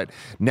movies. But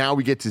now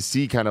we get to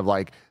see kind of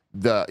like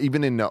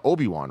even in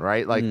Obi-Wan,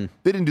 right? Like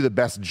they didn't do the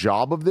best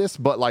job of this,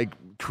 but like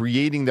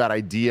creating that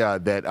idea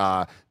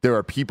that there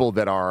are people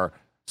that are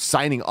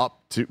signing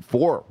up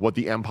for what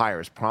the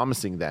Empire is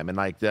promising them, and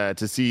like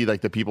to see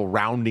like the people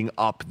rounding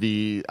up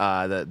the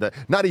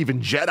not even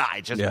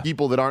Jedi, just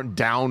people that aren't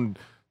down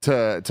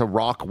to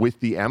rock with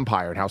the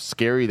Empire, and how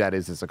scary that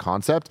is as a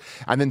concept.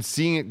 And then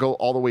seeing it go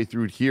all the way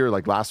through here,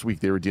 like last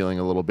week they were dealing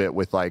a little bit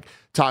with like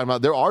talking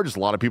about there are just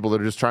a lot of people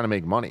that are just trying to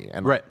make money,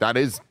 and that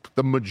is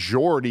the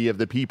majority of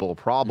the people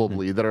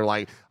probably that are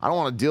like, I don't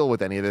want to deal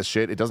with any of this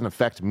shit. It doesn't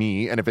affect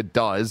me, and if it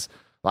does,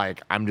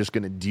 like, I'm just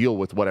going to deal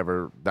with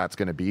whatever that's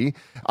going to be.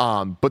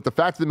 But the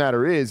fact of the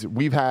matter is,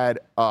 we've had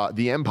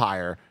the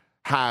Empire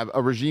have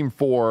a regime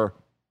for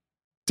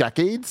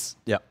decades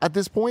at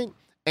this point,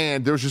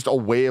 and there's just a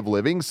way of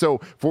living. So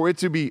for it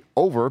to be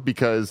over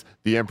because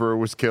the Emperor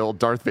was killed,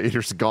 Darth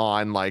Vader's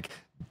gone, like,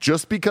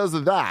 just because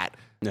of that,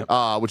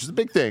 which is a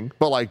big thing,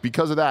 but like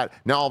because of that,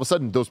 now all of a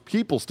sudden those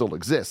people still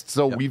exist.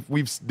 So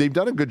they've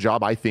done a good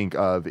job, I think,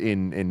 of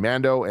in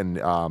Mando and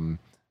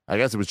I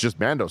guess it was just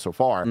Mando so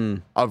far,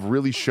 of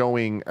really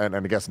showing, and I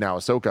guess now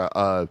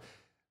Ahsoka,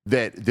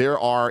 that there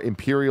are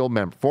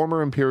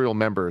former Imperial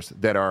members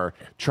that are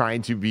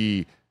trying to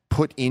be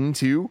put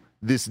into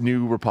this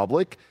new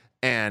republic,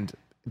 and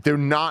they're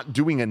not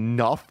doing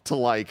enough to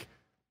like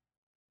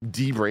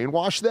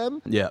de-brainwash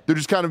them. They're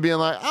just kind of being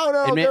like, oh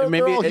no,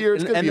 they're all here.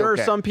 It's gonna be there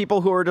okay. are some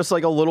people who are just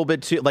like a little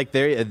bit too like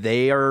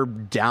they are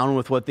down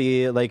with what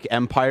the like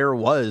Empire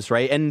was,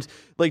 right? And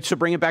like to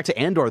bring it back to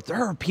Andor,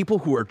 there are people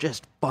who are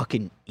just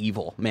fucking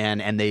evil, man,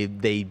 and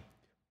they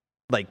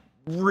like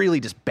really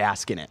just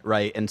bask in it,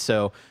 right? And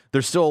so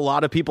there's still a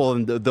lot of people,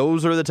 and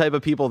those are the type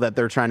of people that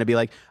they're trying to be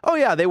like, oh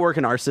yeah, they work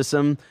in our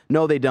system.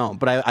 No, they don't.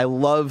 But I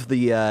love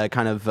the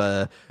kind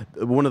of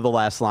one of the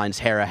last lines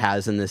Hera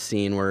has in this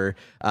scene where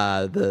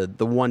the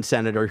one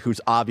senator who's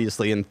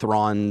obviously in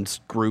Thrawn's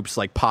group's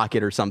like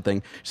pocket or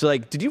something, she's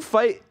like, did you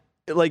fight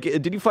in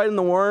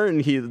the war? And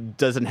he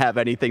doesn't have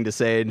anything to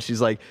say, and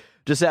she's like,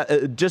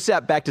 just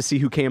sat back to see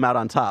who came out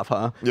on top,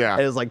 huh? Yeah.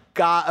 It was like,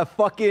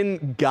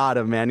 fucking got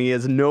him, man. He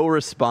has no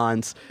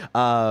response.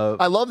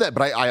 I love that,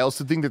 but I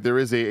also think that there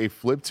is a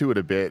flip to it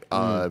a bit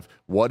of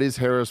what is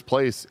Hera's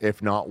place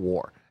if not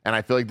war? And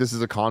I feel like this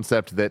is a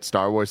concept that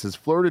Star Wars has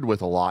flirted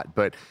with a lot,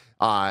 but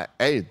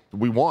hey,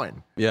 we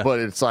won. Yeah.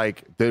 But it's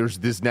like there's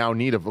this now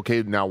need of,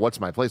 okay, now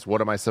what's my place?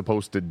 What am I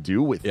supposed to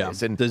do with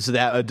this? And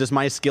does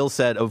my skill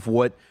set of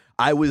what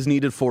I was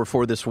needed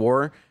for this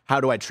war,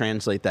 how do I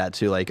translate that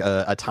to like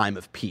a time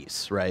of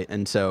peace, right?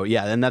 And so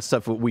and that's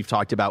stuff we've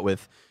talked about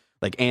with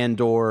like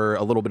Andor,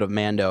 a little bit of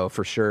Mando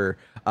for sure.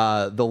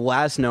 The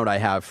last note I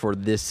have for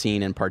this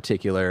scene in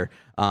particular,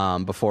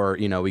 before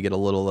we get a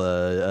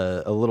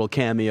little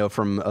cameo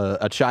from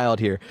a child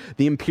here,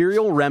 the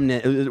Imperial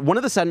remnant. One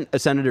of the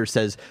senators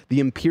says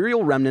the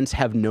Imperial remnants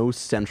have no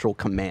central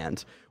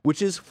command,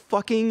 which is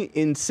fucking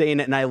insane,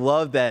 and I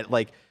love that.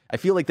 Like, I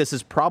feel like this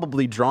is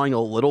probably drawing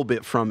a little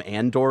bit from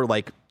Andor,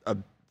 like a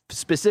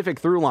specific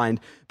through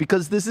line,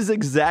 because this is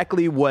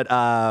exactly what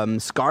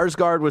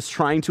Skarsgård was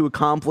trying to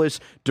accomplish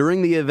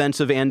during the events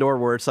of Andor,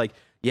 where it's like,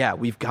 yeah,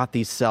 we've got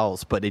these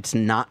cells, but it's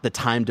not the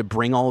time to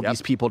bring all of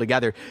these people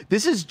together.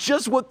 This is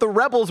just what the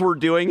rebels were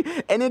doing,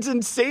 and it's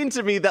insane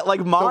to me that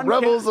like Mon... The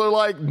rebels are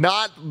like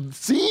not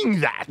seeing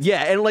that.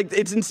 Yeah, and like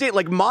it's insane.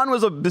 Like Mon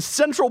was the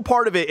central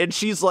part of it, and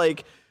she's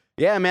like,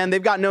 yeah, man,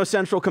 they've got no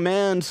central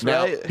command.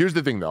 Now, right? Here's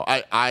the thing, though.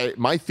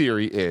 My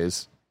theory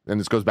is, and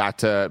this goes back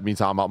to me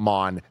talking about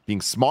Mon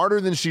being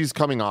smarter than she's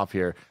coming off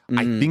here.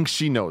 I think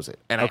she knows it,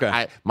 and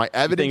my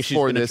evidence she's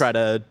for gonna this try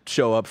to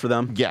show up for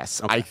them.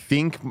 Yes, okay. I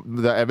think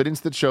the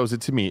evidence that shows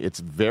it to me, it's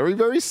very,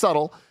 very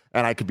subtle,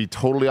 and I could be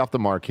totally off the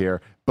mark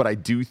here, but I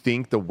do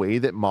think the way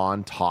that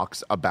Mon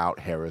talks about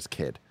Hera's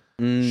kid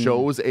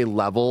shows a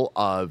level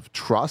of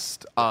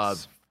trust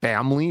of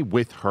family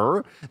with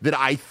her that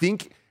I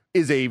think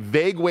is a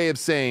vague way of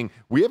saying,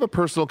 we have a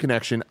personal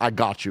connection. I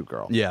got you,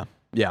 girl. Yeah.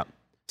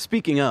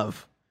 Speaking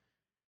of,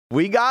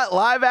 we got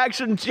live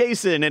action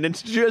Jason, and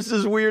it's just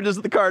as weird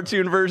as the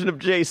cartoon version of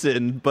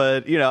Jason.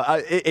 But, you know,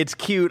 it's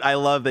cute. I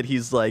love that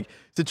he's like,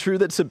 is it true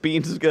that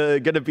Sabine's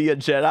going to be a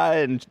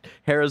Jedi? And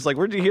Hera's like,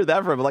 where'd you hear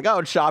that from? I'm like,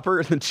 oh, Chopper.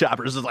 And then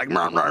Chopper's just like,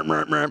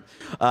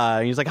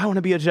 and he's like, I want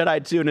to be a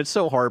Jedi too. And it's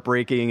so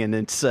heartbreaking. And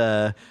it's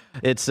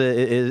those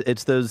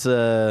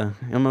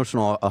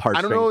emotional heartstrings.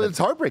 I don't know if it's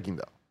heartbreaking,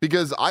 though,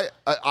 because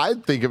I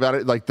think about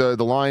it like the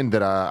line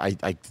that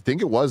I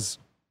think it was,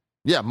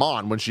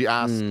 Mon, when she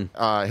asked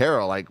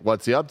Hera, like,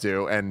 what's he up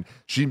to? And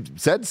she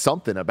said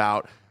something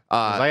about,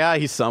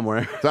 he's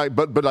somewhere.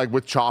 But like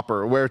with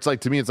Chopper, where it's like,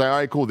 to me, it's like, all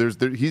right, cool.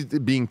 He's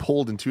being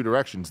pulled in two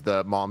directions.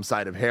 The mom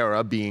side of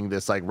Hera being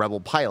this like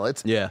rebel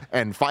pilot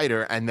and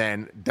fighter, and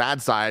then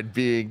dad's side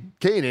being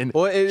Kanan,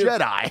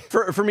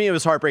 Jedi. For me, it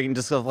was heartbreaking,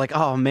 just like,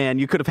 oh man,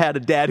 you could have had a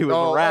dad who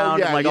was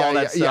around and like all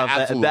that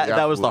stuff.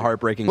 That was the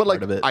heartbreaking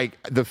part of it.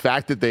 The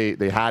fact that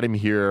they had him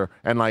here,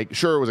 and like,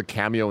 sure, it was a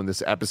cameo in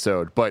this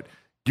episode, but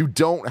you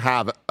don't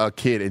have a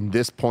kid in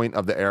this point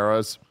of the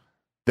eras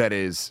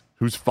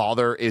whose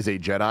father is a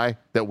Jedi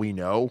that we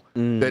know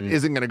that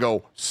isn't going to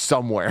go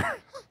somewhere.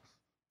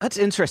 That's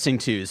interesting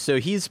too. So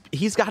he's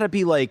got to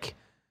be like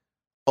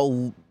a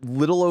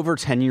little over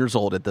 10 years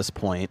old at this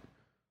point.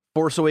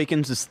 Force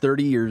Awakens is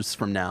 30 years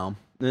from now.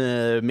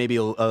 Maybe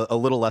a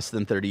little less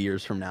than 30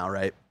 years from now,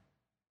 right?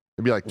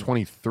 It'd be like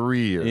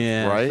 23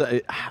 years,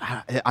 right?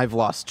 I've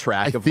lost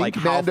track of like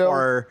how Mando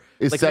far.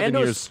 Is like 7 Mando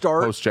years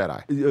post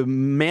Jedi.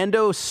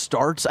 Mando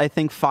starts, I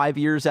think, 5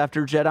 years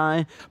after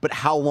Jedi, but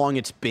how long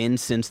it's been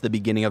since the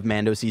beginning of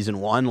Mando season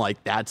 1,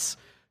 like that's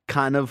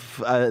kind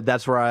of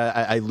that's where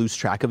I lose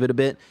track of it a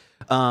bit.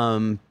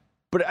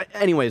 But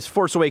anyways,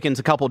 Force Awakens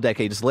a couple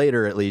decades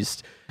later, at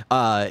least.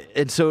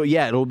 And so,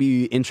 it'll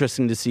be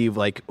interesting to see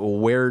like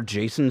where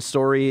Jason's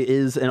story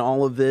is in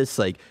all of this.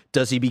 Like,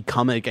 does he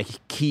become like a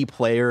key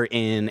player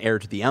in Heir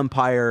to the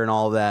Empire and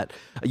all of that?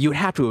 You would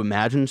have to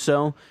imagine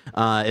so,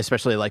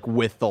 especially like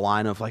with the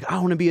line of like, I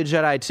want to be a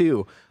Jedi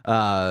too.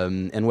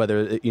 And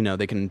whether,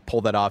 they can pull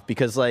that off,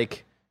 because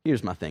like,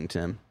 here's my thing,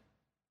 Tim.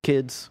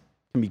 Kids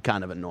can be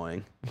kind of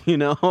annoying,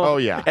 Oh,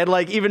 yeah. And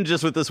like, even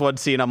just with this one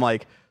scene, I'm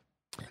like,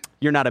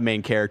 you're not a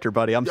main character,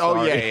 buddy. I'm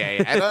sorry. Oh,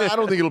 yeah. And I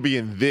don't think it'll be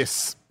in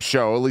this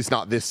show, at least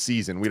not this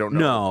season. We don't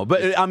know. No,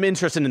 but I'm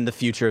interested in the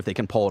future if they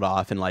can pull it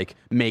off and like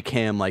make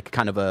him like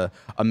kind of a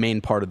main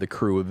part of the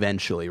crew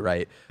eventually,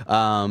 right?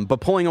 But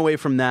pulling away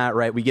from that,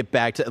 right, we get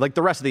back to like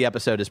the rest of the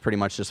episode is pretty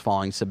much just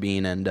following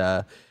Sabine and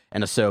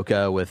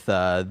Ahsoka with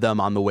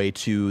them on the way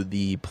to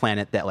the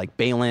planet that like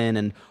Balin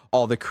and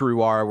all the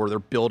crew are, where they're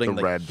building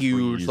the like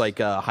huge freeze. Like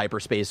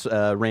hyperspace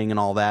ring and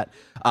all that.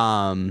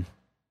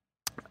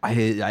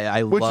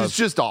 I which love, is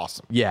just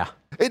awesome. Yeah.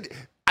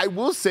 I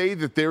will say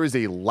that there is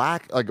a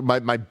lack, like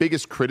my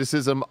biggest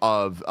criticism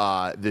of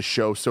the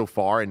show so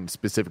far, and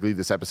specifically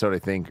this episode, I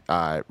think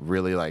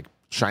really like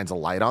shines a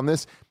light on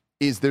this,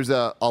 is there's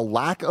a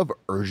lack of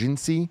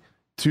urgency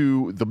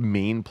to the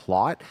main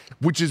plot,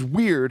 which is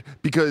weird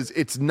because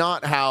it's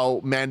not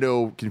how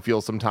Mando can feel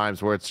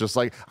sometimes, where it's just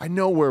like, I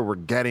know where we're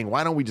getting.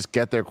 Why don't we just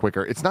get there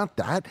quicker? It's not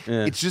that.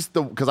 Yeah. It's just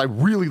because I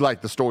really like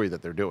the story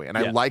that they're doing. And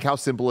I like how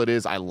simple it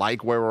is. I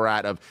like where we're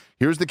at of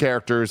here's the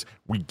characters.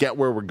 We get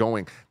where we're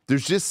going.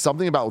 There's just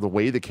something about the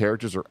way the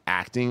characters are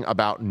acting,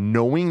 about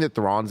knowing that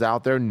Thrawn's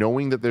out there,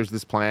 knowing that there's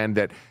this plan,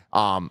 that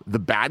the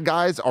bad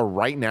guys are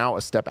right now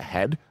a step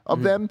ahead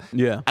of them.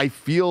 Yeah. I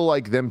feel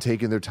like them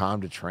taking their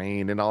time to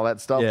train and all that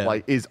stuff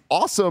like is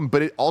awesome,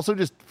 but it also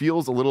just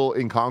feels a little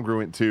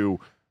incongruent to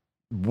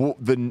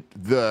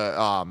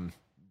the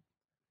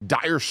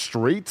dire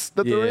straits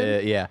that they're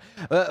in. Yeah.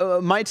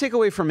 My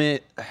takeaway from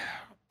it,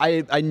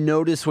 I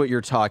notice what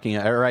you're talking,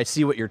 or I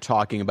see what you're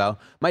talking about.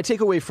 My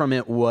takeaway from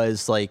it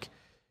was like,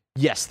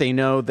 yes, they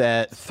know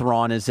that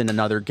Thrawn is in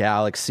another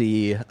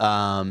galaxy.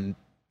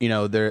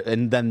 There,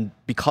 and then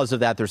because of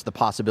that, there's the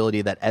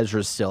possibility that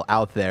Ezra's still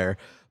out there.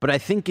 But I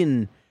think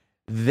in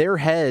their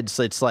heads,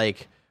 it's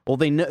like, well,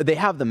 they know they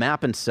have the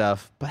map and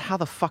stuff, but how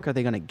the fuck are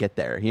they going to get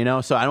there?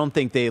 So I don't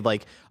think they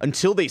like,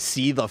 until they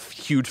see the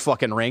huge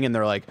fucking ring and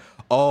they're like,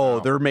 oh,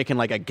 they're making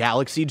like a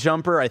galaxy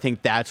jumper. I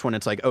think that's when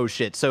it's like, oh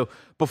shit. So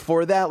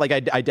before that, like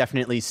I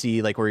definitely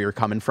see like where you're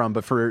coming from.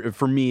 But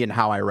for me and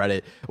how I read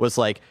it was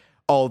like,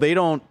 oh, they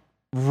don't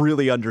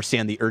really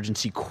understand the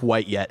urgency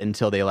quite yet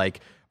until they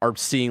like are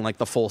seeing like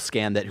the full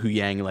scan that Hu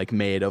Yang like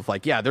made of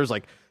like, there's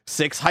like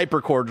 6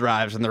 hypercore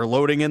drives and they're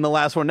loading in the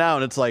last one now.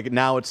 And it's like,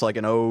 now it's like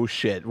an oh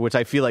shit, which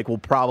I feel like we'll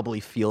probably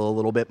feel a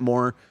little bit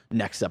more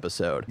next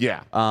episode.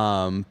 Yeah.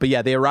 But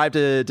yeah, they arrived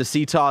to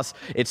Cetos.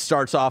 It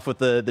starts off with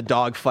the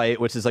dog fight,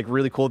 which is like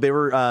really cool. They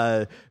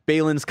were,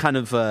 Balin's kind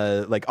of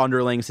like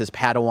underlings, his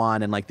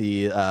Padawan and like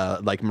the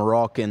like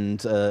Marok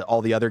and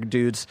all the other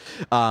dudes.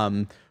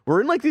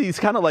 We're in like these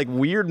kind of like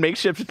weird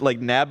makeshift like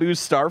Naboo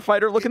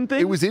starfighter looking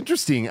things. It was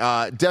interesting.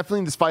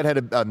 Definitely this fight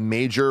had a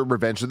major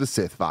Revenge of the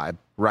Sith vibe,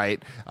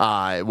 right?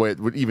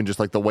 With even just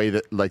like the way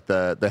that like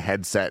the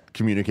headset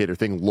communicator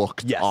thing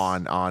looked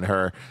on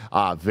her,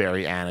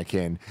 very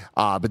Anakin.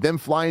 But then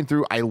flying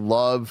through, I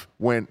love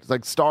when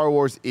like Star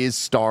Wars is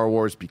Star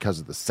Wars because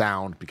of the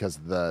sound, because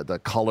of the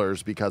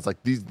colors, because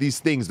like these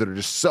things that are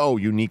just so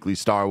uniquely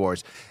Star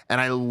Wars. And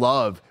I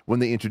love when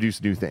they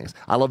introduce new things.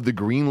 I love the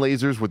green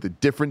lasers with the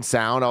different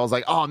sound. I was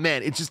like, oh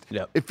man, it just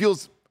it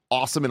feels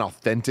awesome and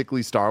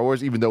authentically Star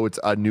Wars, even though it's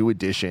a new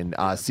edition.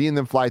 Seeing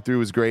them fly through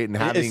was great, and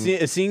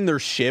having seeing their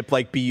ship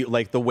like be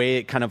like the way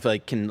it kind of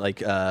like can like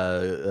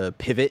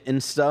pivot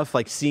and stuff,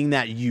 like seeing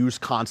that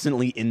used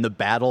constantly in the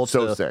battle.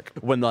 So sick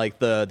when like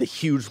the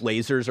huge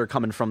lasers are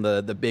coming from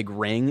the big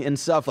ring and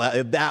stuff.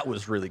 That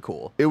was really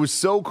cool. It was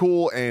so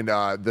cool, and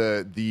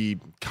the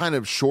kind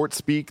of short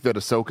speak that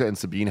Ahsoka and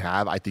Sabine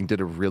have, I think,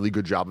 did a really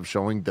good job of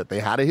showing that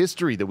they had a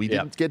history that we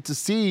didn't get to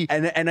see.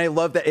 And I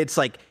love that it's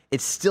like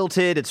it's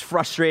stilted, it's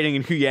frustrating,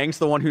 and Hu Yang's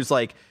the one who's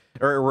like,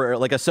 or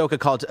like Ahsoka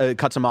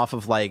cuts him off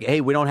of like,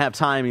 hey, we don't have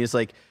time. He's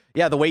like,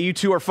 yeah, the way you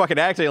two are fucking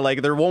acting,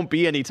 like there won't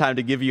be any time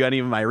to give you any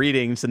of my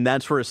readings. And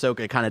that's where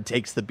Ahsoka kind of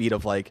takes the beat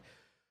of like,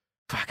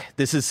 fuck,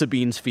 this is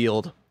Sabine's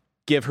field.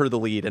 Give her the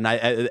lead,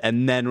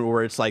 and then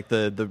where it's like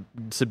the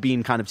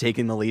Sabine kind of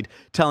taking the lead,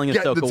 telling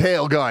Ahsoka the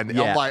tail gun.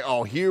 I'm like,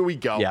 oh, here we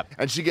go.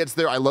 And she gets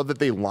there. I love that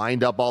they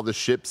lined up all the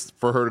ships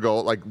for her to go.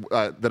 Like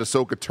that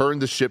Ahsoka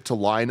turned the ship to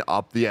line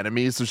up the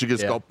enemies, so she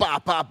gets go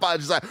ba ba ba.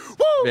 Just like,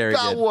 woo, very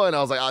got good. one. I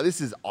was like, oh, this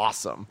is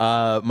awesome.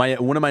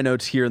 One of my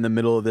notes here in the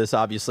middle of this,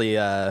 obviously.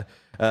 I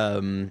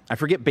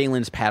forget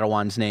Balin's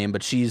Padawan's name,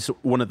 but she's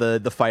one of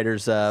the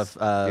fighters of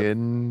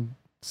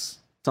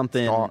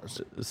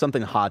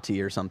something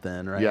Hati or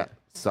something, right? Yeah,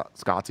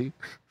 Scotty.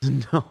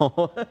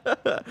 No,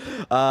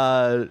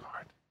 I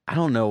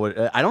don't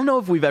know I don't know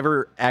if we've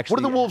ever actually. What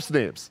are the wolves'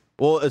 names?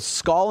 Well, it's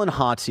Skull and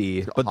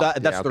Hati, but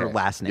that's their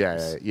last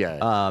names.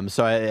 Yeah.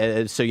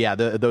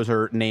 Those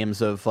are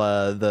names of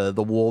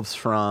the wolves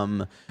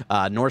from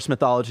Norse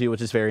mythology,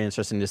 which is very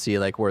interesting to see,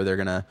 like where they're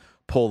gonna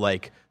pull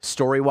like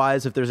story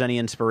wise, if there's any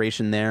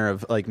inspiration there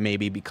of like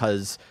maybe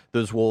because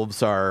those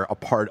wolves are a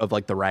part of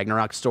like the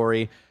Ragnarok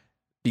story.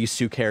 These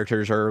two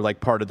characters are like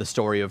part of the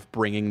story of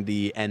bringing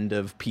the end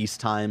of peace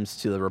times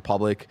to the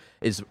Republic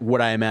is what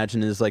I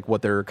imagine is like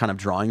what they're kind of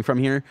drawing from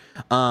here.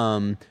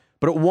 But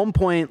at one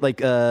point, like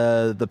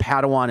the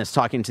Padawan is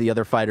talking to the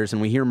other fighters,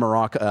 and we hear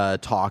Marok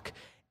talk,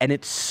 and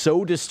it's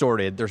so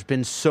distorted. There's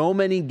been so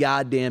many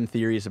goddamn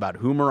theories about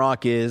who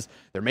Marok is.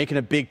 They're making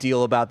a big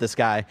deal about this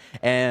guy,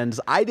 and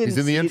I didn't. He's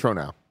in the intro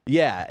now.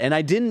 Yeah, and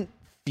I didn't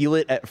feel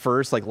it at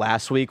first, like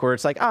last week, where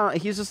it's like, oh,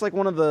 he's just like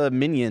one of the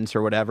minions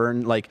or whatever,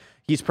 and like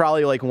he's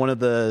probably like one of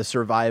the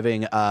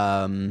surviving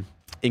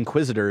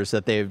Inquisitors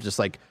that they've just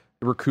like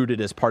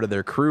recruited as part of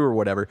their crew or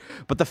whatever.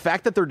 But the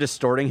fact that they're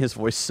distorting his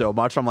voice so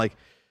much, I'm like,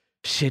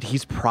 shit,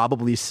 he's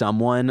probably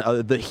someone.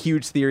 The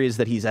huge theory is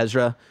that he's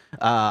Ezra.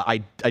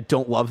 I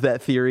don't love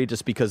that theory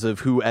just because of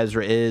who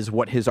Ezra is,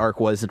 what his arc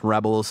was in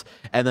Rebels,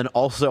 and then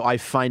also I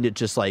find it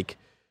just like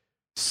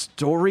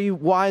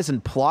story-wise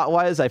and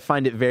plot-wise, I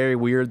find it very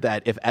weird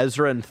that if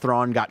Ezra and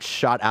Thrawn got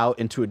shot out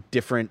into a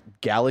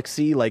different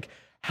galaxy, like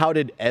how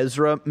did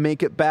Ezra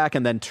make it back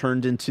and then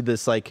turned into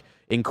this like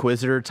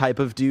Inquisitor type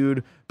of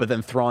dude, but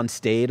then Thrawn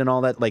stayed and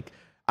all that? Like,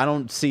 I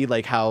don't see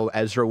like how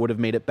Ezra would have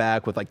made it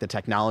back with like the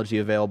technology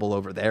available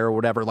over there or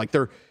whatever. Like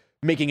they're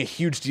making a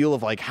huge deal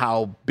of like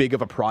how big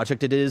of a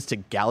project it is to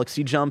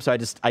galaxy jump. So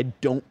I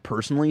don't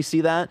personally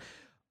see that.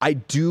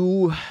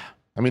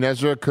 I mean,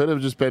 Ezra could have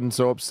just been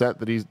so upset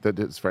that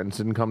his friends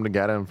didn't come to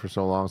get him for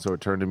so long, so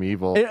it turned him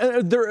evil.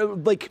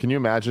 Can you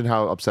imagine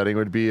how upsetting it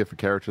would be if a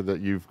character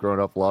that you've grown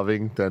up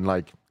loving then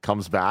like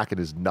comes back and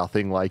is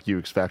nothing like you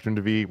expect him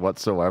to be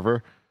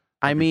whatsoever?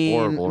 I mean,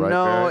 horrible, right,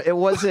 no, Barrett? It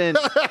wasn't.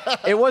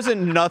 It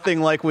wasn't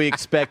nothing like we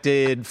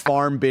expected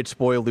farm bitch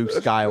boy Luke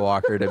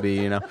Skywalker to be.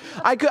 You know,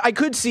 I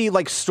could see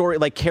like story,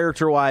 like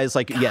character wise,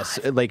 like yes,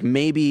 like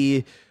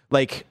maybe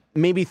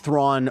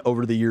Thrawn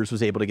over the years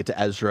was able to get to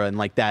Ezra and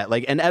like that,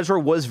 like, and Ezra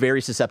was very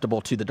susceptible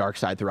to the dark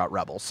side throughout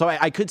Rebels, so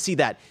I could see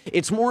that.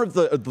 It's more of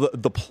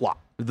the plot.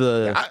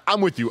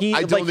 I'm with you.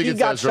 I don't think he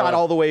got shot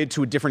all the way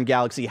to a different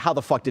galaxy. How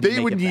the fuck did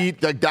they would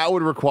need like that?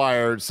 Would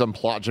require some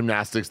plot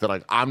gymnastics that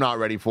like I'm not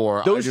ready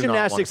for. Those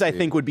gymnastics I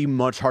think would be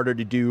much harder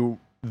to do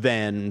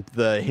than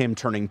him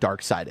turning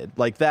dark sided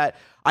like that.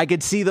 I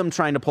could see them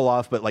trying to pull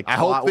off, but like I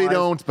hope they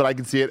don't. But I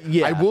can see it.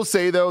 Yeah. I will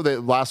say though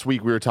that last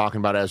week we were talking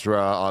about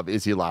Ezra.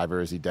 Is he alive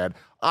or is he dead?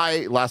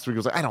 Last week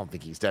was like I don't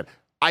think he's dead.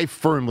 I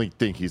firmly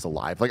think he's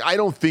alive. Like I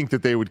don't think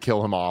that they would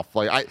kill him off.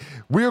 Like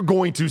we're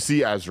going to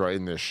see Ezra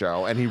in this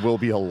show, and he will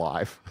be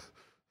alive.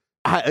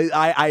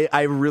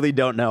 I really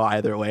don't know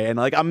either way, and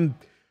like I'm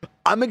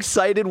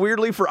excited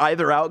weirdly for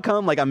either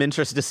outcome. Like I'm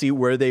interested to see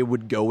where they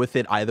would go with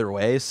it either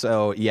way.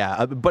 So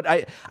yeah, but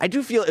I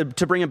do feel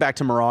to bring it back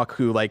to Marok,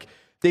 who like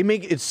they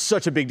make it's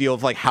such a big deal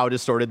of like how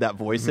distorted that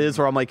voice is.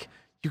 Where I'm like,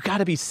 you got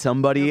to be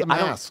somebody.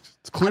 It's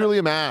clearly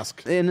a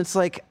mask, and it's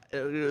like.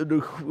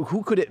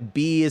 Who could it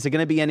be? Is it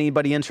going to be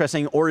anybody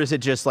interesting, or is it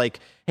just like,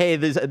 hey,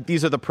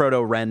 these are the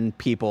proto-Ren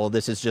people?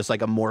 This is just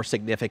like a more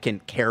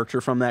significant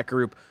character from that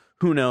group.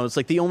 who knows?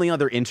 Like the only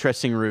other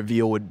interesting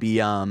reveal would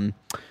be I'm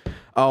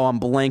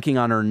blanking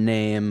on her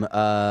name.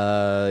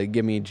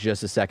 Give me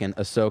just a second.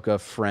 Ahsoka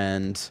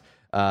friend,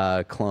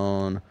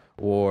 Clone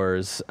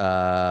Wars.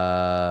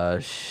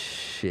 God,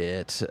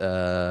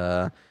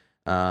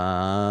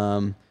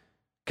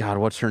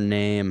 what's her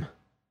name?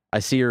 I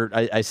see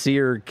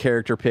her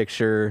character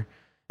picture,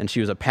 and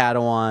she was a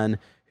Padawan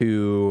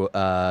who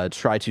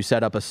tried to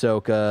set up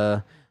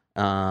Ahsoka.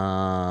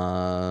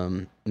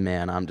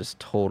 Man, I'm just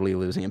totally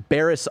losing it.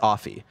 Barriss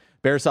Offee.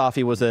 Barriss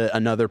Offee was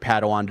another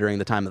Padawan during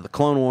the time of the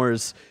Clone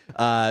Wars,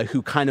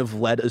 who kind of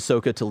led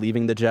Ahsoka to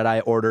leaving the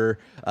Jedi Order.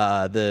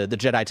 The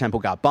Jedi Temple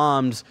got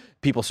bombed.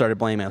 People started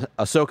blaming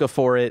Ahsoka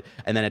for it,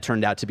 and then it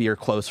turned out to be her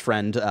close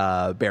friend,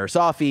 Barriss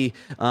Offee,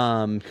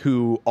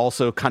 who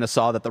also kind of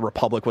saw that the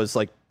Republic was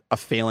like a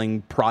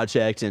failing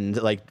project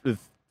and like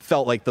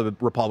felt like the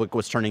Republic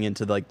was turning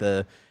into like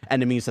the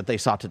enemies that they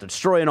sought to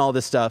destroy and all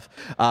this stuff.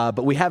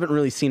 But we haven't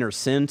really seen her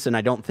since, and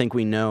I don't think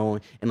we know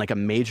in like a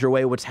major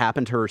way what's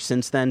happened to her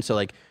since then. So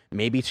like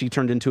maybe she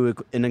turned into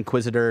an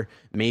Inquisitor.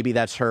 Maybe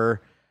that's her.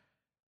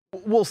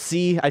 We'll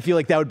see. I feel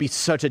like that would be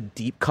such a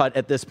deep cut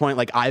at this point.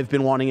 Like I've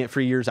been wanting it for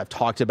years. I've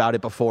talked about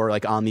it before,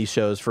 like on these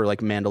shows for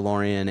like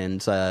Mandalorian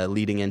and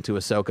leading into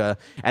Ahsoka.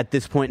 At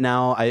this point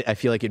now, I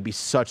feel like it'd be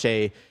such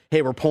a,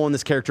 hey, we're pulling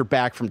this character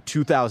back from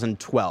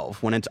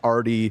 2012 when it's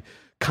already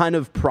kind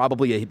of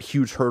probably a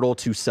huge hurdle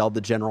to sell the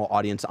general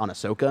audience on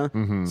Ahsoka.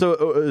 Mm-hmm.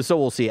 So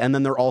we'll see. And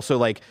then they're also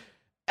like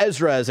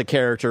Ezra as a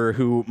character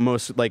who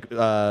most like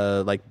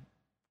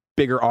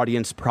bigger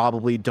audience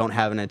probably don't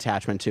have an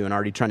attachment to and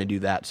already trying to do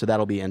that. So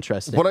that'll be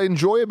interesting. What I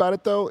enjoy about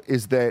it, though,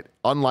 is that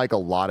unlike a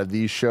lot of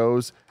these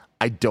shows,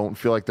 I don't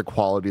feel like the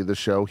quality of the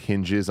show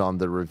hinges on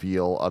the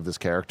reveal of this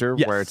character,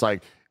 yes. where it's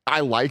like,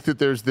 I like that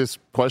there's this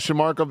question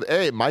mark of,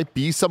 hey, it might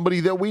be somebody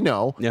that we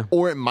know,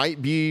 or it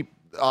might be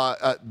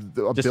a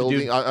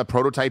building, a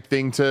prototype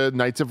thing to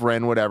Knights of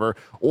Ren, whatever,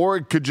 or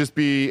it could just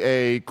be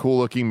a cool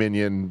looking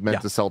minion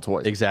meant to sell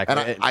toys. Exactly.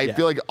 And I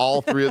feel like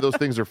all three of those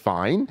things are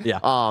fine. Yeah.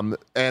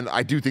 And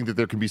I do think that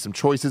there can be some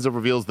choices of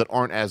reveals that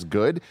aren't as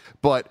good,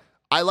 but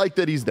I like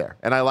that he's there,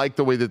 and I like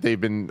the way that they've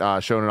been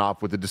showing it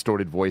off with the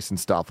distorted voice and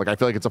stuff. Like, I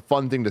feel like it's a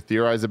fun thing to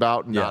theorize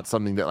about, not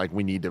something that like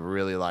we need to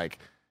really like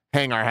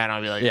hang our hat on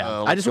and be like,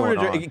 I just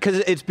wanted to, because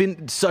it's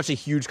been such a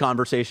huge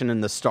conversation in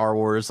the Star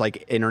Wars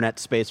like internet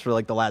space for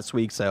like the last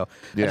week, so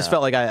I just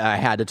felt like I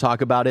had to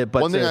talk about it.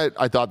 But one thing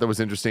I thought that was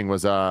interesting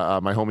was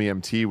my homie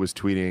MT was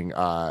tweeting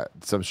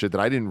some shit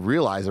that I didn't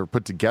realize or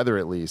put together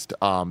at least,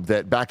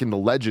 that back in the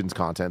Legends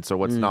content, so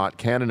what's not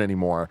canon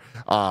anymore,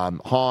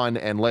 Han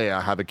and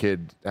Leia have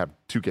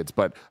two kids,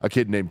 but a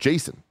kid named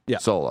Jason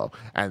Solo,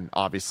 and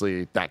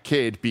obviously that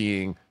kid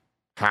being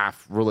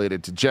half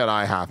related to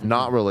Jedi, half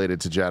not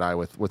related to Jedi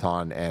with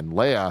Han and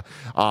Leia.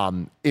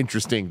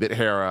 Interesting that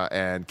Hera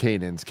and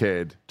Kanan's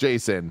kid,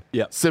 Jason,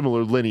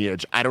 similar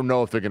lineage. I don't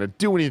know if they're going to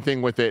do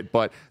anything with it,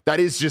 but that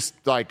is just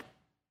like...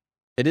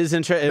 It is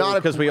interesting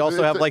because we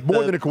also have like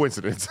more than a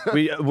coincidence.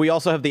 we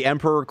also have the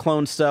Emperor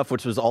clone stuff,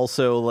 which was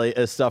also like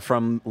stuff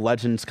from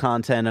Legends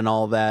content and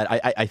all that.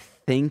 I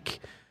think...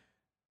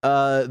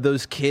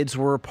 those kids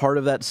were a part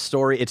of that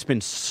story. It's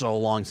been so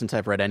long since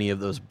I've read any of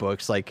those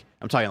books. Like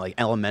I'm talking like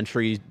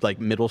elementary, like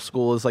middle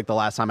school is like the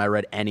last time I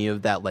read any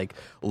of that like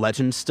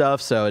legend stuff.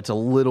 So it's a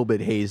little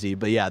bit hazy,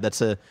 but yeah,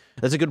 that's a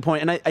good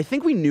point. And I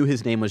think we knew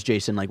his name was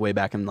Jason like way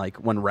back in like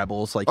when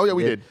Rebels like. Oh yeah,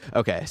 we did.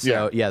 Okay,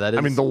 so yeah, that is.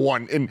 I mean the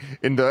one in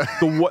the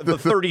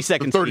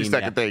 30-second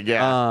 30-second thing.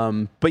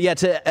 Yeah. But yeah,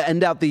 to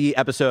end out the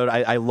episode,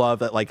 I love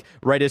that like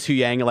right as Hu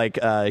Yang like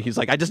he's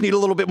like, I just need a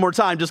little bit more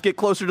time, just get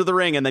closer to the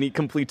ring, and then he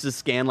completes his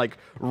scan like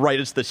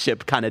right as the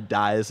ship kind of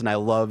dies, and I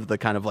love the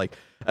kind of like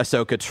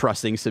Ahsoka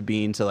trusting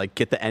Sabine to like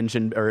get the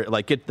engine or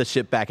like get the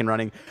ship back and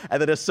running,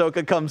 and then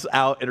Ahsoka comes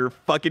out in her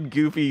fucking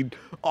goofy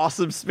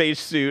awesome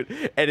spacesuit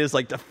and is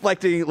like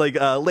deflecting like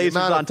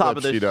lasers on top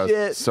of the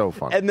shit. So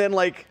fun. And then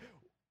like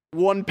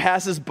one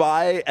passes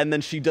by, and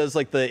then she does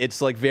like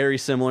it's like very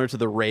similar to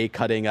the Rey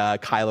cutting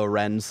Kylo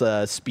Ren's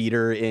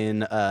speeder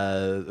in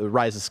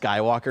Rise of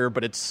Skywalker,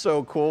 but it's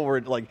so cool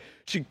where like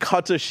she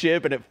cuts a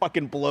ship and it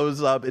fucking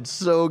blows up. It's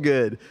so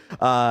good.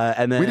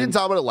 And then we didn't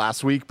talk about it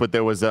last week, but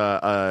there was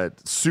a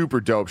super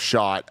dope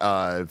shot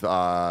of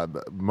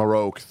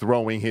Marok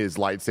throwing his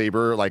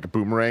lightsaber like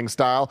boomerang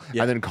style,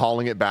 and then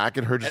calling it back,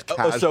 and her just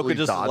casually Ahsoka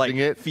just dodging like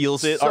it.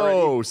 Feels it so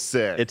already.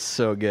 Sick. It's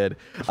so good.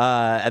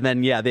 And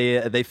then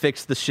they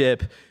fix the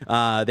ship.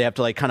 They have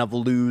to like kind of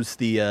lose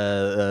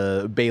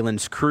the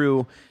Balin's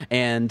crew,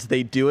 and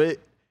they do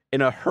it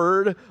in a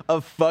herd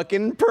of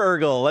fucking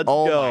Purrgil. Let's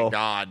go. Oh my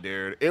God,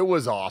 dude. It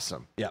was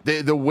awesome. Yeah.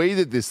 The way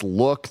that this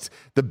looked,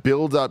 the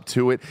build up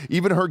to it,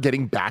 even her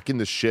getting back in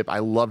the ship. I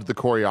loved the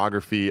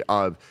choreography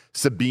of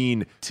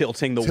Sabine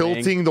tilting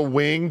the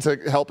wing to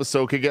help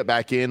Ahsoka get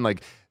back in.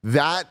 Like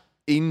that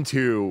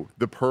into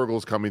the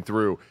Purrgils coming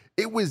through.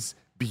 It was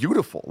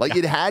beautiful. Like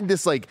it had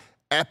this like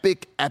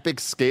epic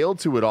scale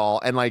to it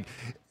all. And like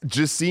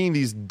just seeing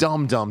these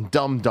dumb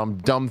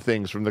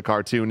things from the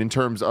cartoon in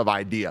terms of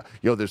idea.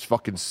 There's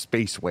fucking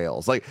space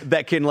whales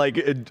that can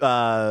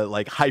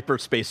like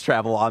hyperspace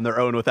travel on their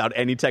own without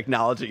any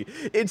technology.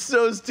 It's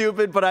so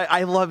stupid, but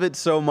I love it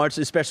so much,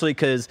 especially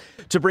because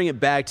to bring it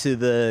back to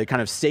the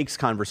kind of stakes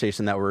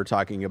conversation that we were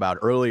talking about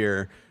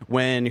earlier,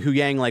 when Hu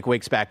Yang like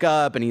wakes back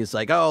up and he's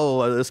like,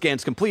 oh, the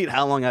scan's complete.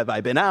 How long have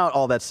I been out?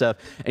 All that stuff.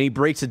 And he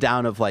breaks it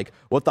down of like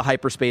what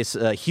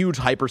the huge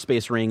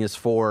hyperspace ring is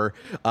for,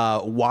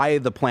 why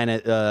the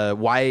planet,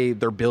 why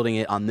they're building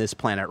it on this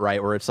planet,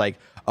 right? Where it's like,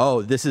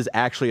 oh, this is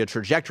actually a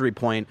trajectory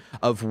point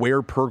of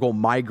where Purrgil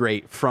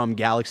migrate from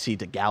galaxy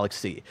to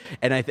galaxy.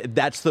 And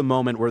that's the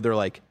moment where they're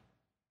like,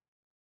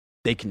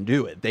 they can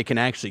do it. They can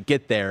actually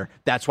get there.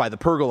 That's why the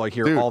Purrgil are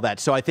here, dude, all that.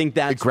 So I think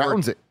it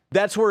grounds it.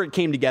 That's where it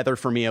came together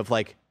for me of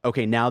like,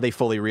 okay, now they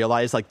fully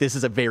realize like this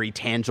is a very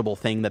tangible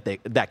thing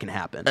that can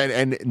happen.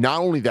 And not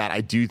only that,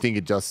 I do think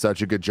it does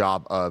such a good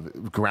job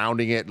of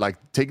grounding it, like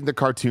taking the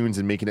cartoons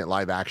and making it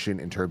live action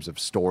in terms of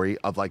story,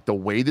 of like the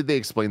way that they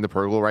explain the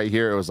Purrgil right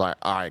here. It was like,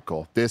 all right,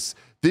 cool. This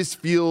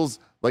feels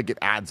like it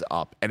adds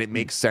up and it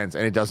makes sense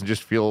and it doesn't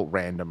just feel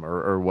random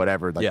or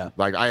whatever.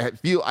 Like I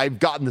feel I've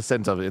gotten the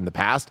sense of it in the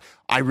past.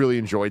 I really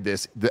enjoyed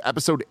this. The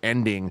episode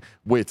ending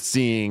with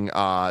seeing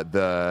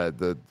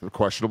the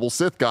questionable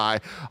Sith guy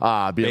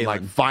being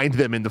like, find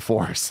them in the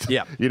forest.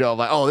 Yeah.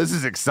 Like, oh, this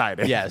is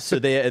exciting. Yeah. So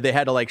they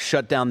had to like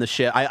shut down the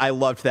ship. I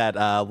loved that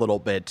little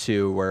bit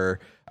too, where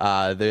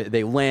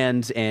they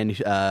land and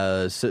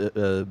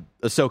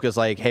Ahsoka's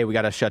like, hey, we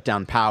got to shut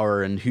down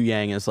power. And Hu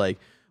Yang is like,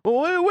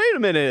 well, wait a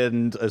minute.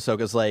 And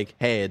Ahsoka's like,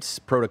 hey, it's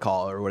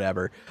protocol or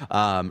whatever.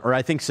 Or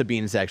I think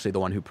Sabine's actually the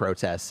one who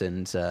protests.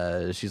 And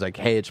she's like,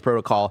 hey, it's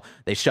protocol.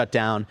 They shut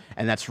down.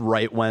 And that's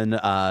right when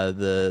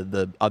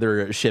the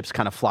other ships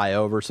kind of fly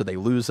over. So they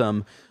lose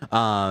them.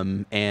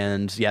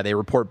 And yeah, they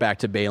report back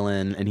to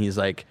Balin. And he's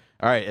like,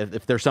 all right,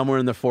 if they're somewhere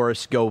in the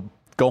forest, go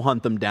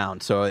hunt them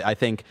down. So I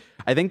think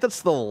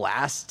that's the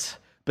last,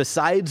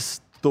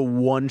 besides the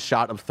one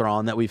shot of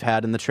Thrawn that we've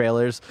had in the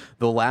trailers,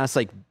 the last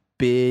like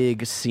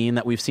big scene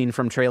that we've seen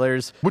from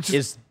trailers, which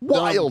is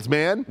wild,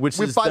 man. Which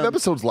with is 5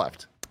 episodes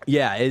left.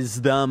 Yeah,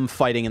 is them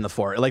fighting in the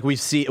forest. Like we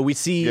see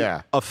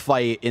a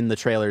fight in the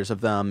trailers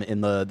of them in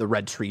the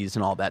red trees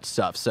and all that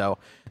stuff. So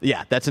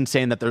yeah, that's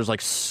insane that there's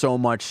like so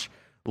much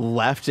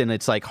left, and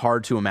it's like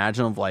hard to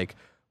imagine of like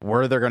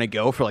where they're going to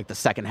go for like the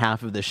second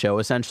half of the show,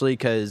 essentially.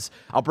 Because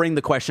I'll bring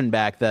the question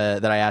back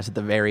that I asked at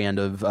the very end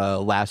of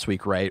last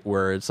week, right?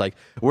 Where it's like,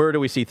 where do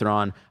we see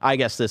Thrawn? I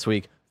guess this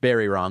week,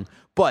 very wrong.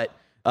 But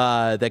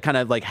that kind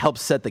of like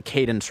helps set the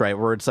cadence right,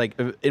 where it's like,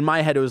 in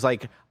my head, it was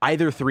like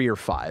either 3 or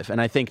 5. And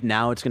I think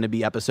now it's going to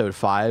be episode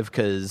 5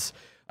 because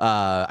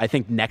I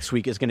think next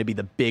week is going to be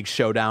the big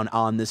showdown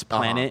on this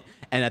planet.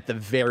 And at the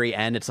very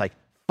end, it's like,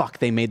 fuck,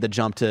 they made the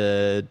jump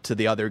to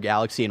the other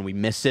galaxy and we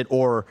missed it,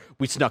 or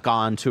we snuck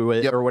on to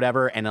it or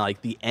whatever. And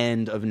like the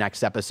end of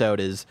next episode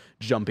is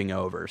jumping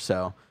over.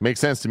 So makes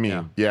sense to me.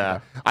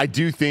 Yeah. I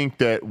do think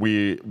that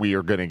we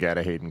are going to get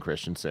a Hayden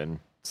Christensen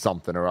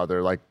something or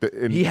other. Like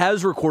he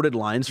has recorded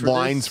lines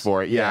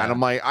for it. Yeah. And I'm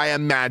like, I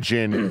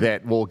imagine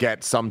that we'll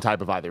get some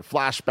type of either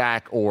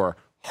flashback or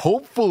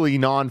hopefully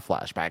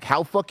non-flashback.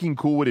 How fucking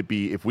cool would it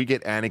be if we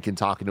get Anakin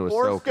talking to Ahsoka?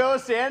 Force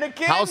Ghost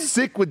Anakin? How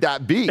sick would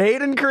that be?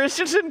 Hayden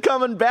Christensen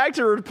coming back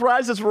to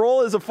reprise his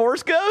role as a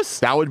Force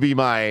Ghost? That would be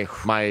my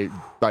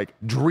like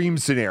dream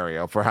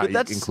scenario for how you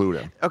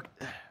include him. Okay.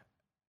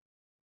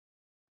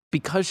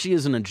 Because she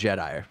isn't a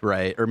Jedi,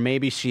 right? Or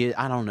maybe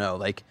I don't know,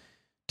 like,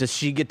 does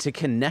she get to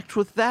connect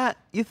with that,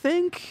 you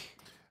think?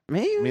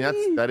 Maybe. I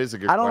mean, that is a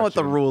good question. I don't know what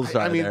the rules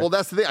are. I mean, well,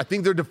 that's the thing. I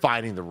think they're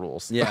defining the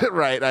rules. Yeah.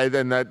 Right.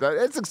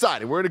 It's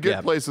exciting. We're in a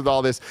good place with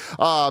all this.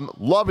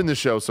 Loving the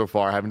show so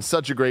far. Having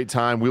such a great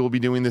time. We will be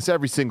doing this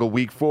every single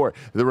week for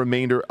the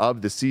remainder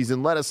of the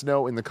season. Let us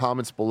know in the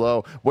comments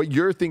below what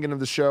you're thinking of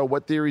the show,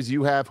 what theories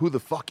you have. Who the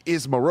fuck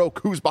is Marok?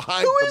 Who's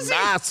behind the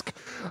mask?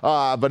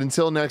 But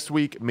until next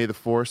week, may the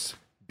Force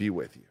be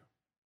with you.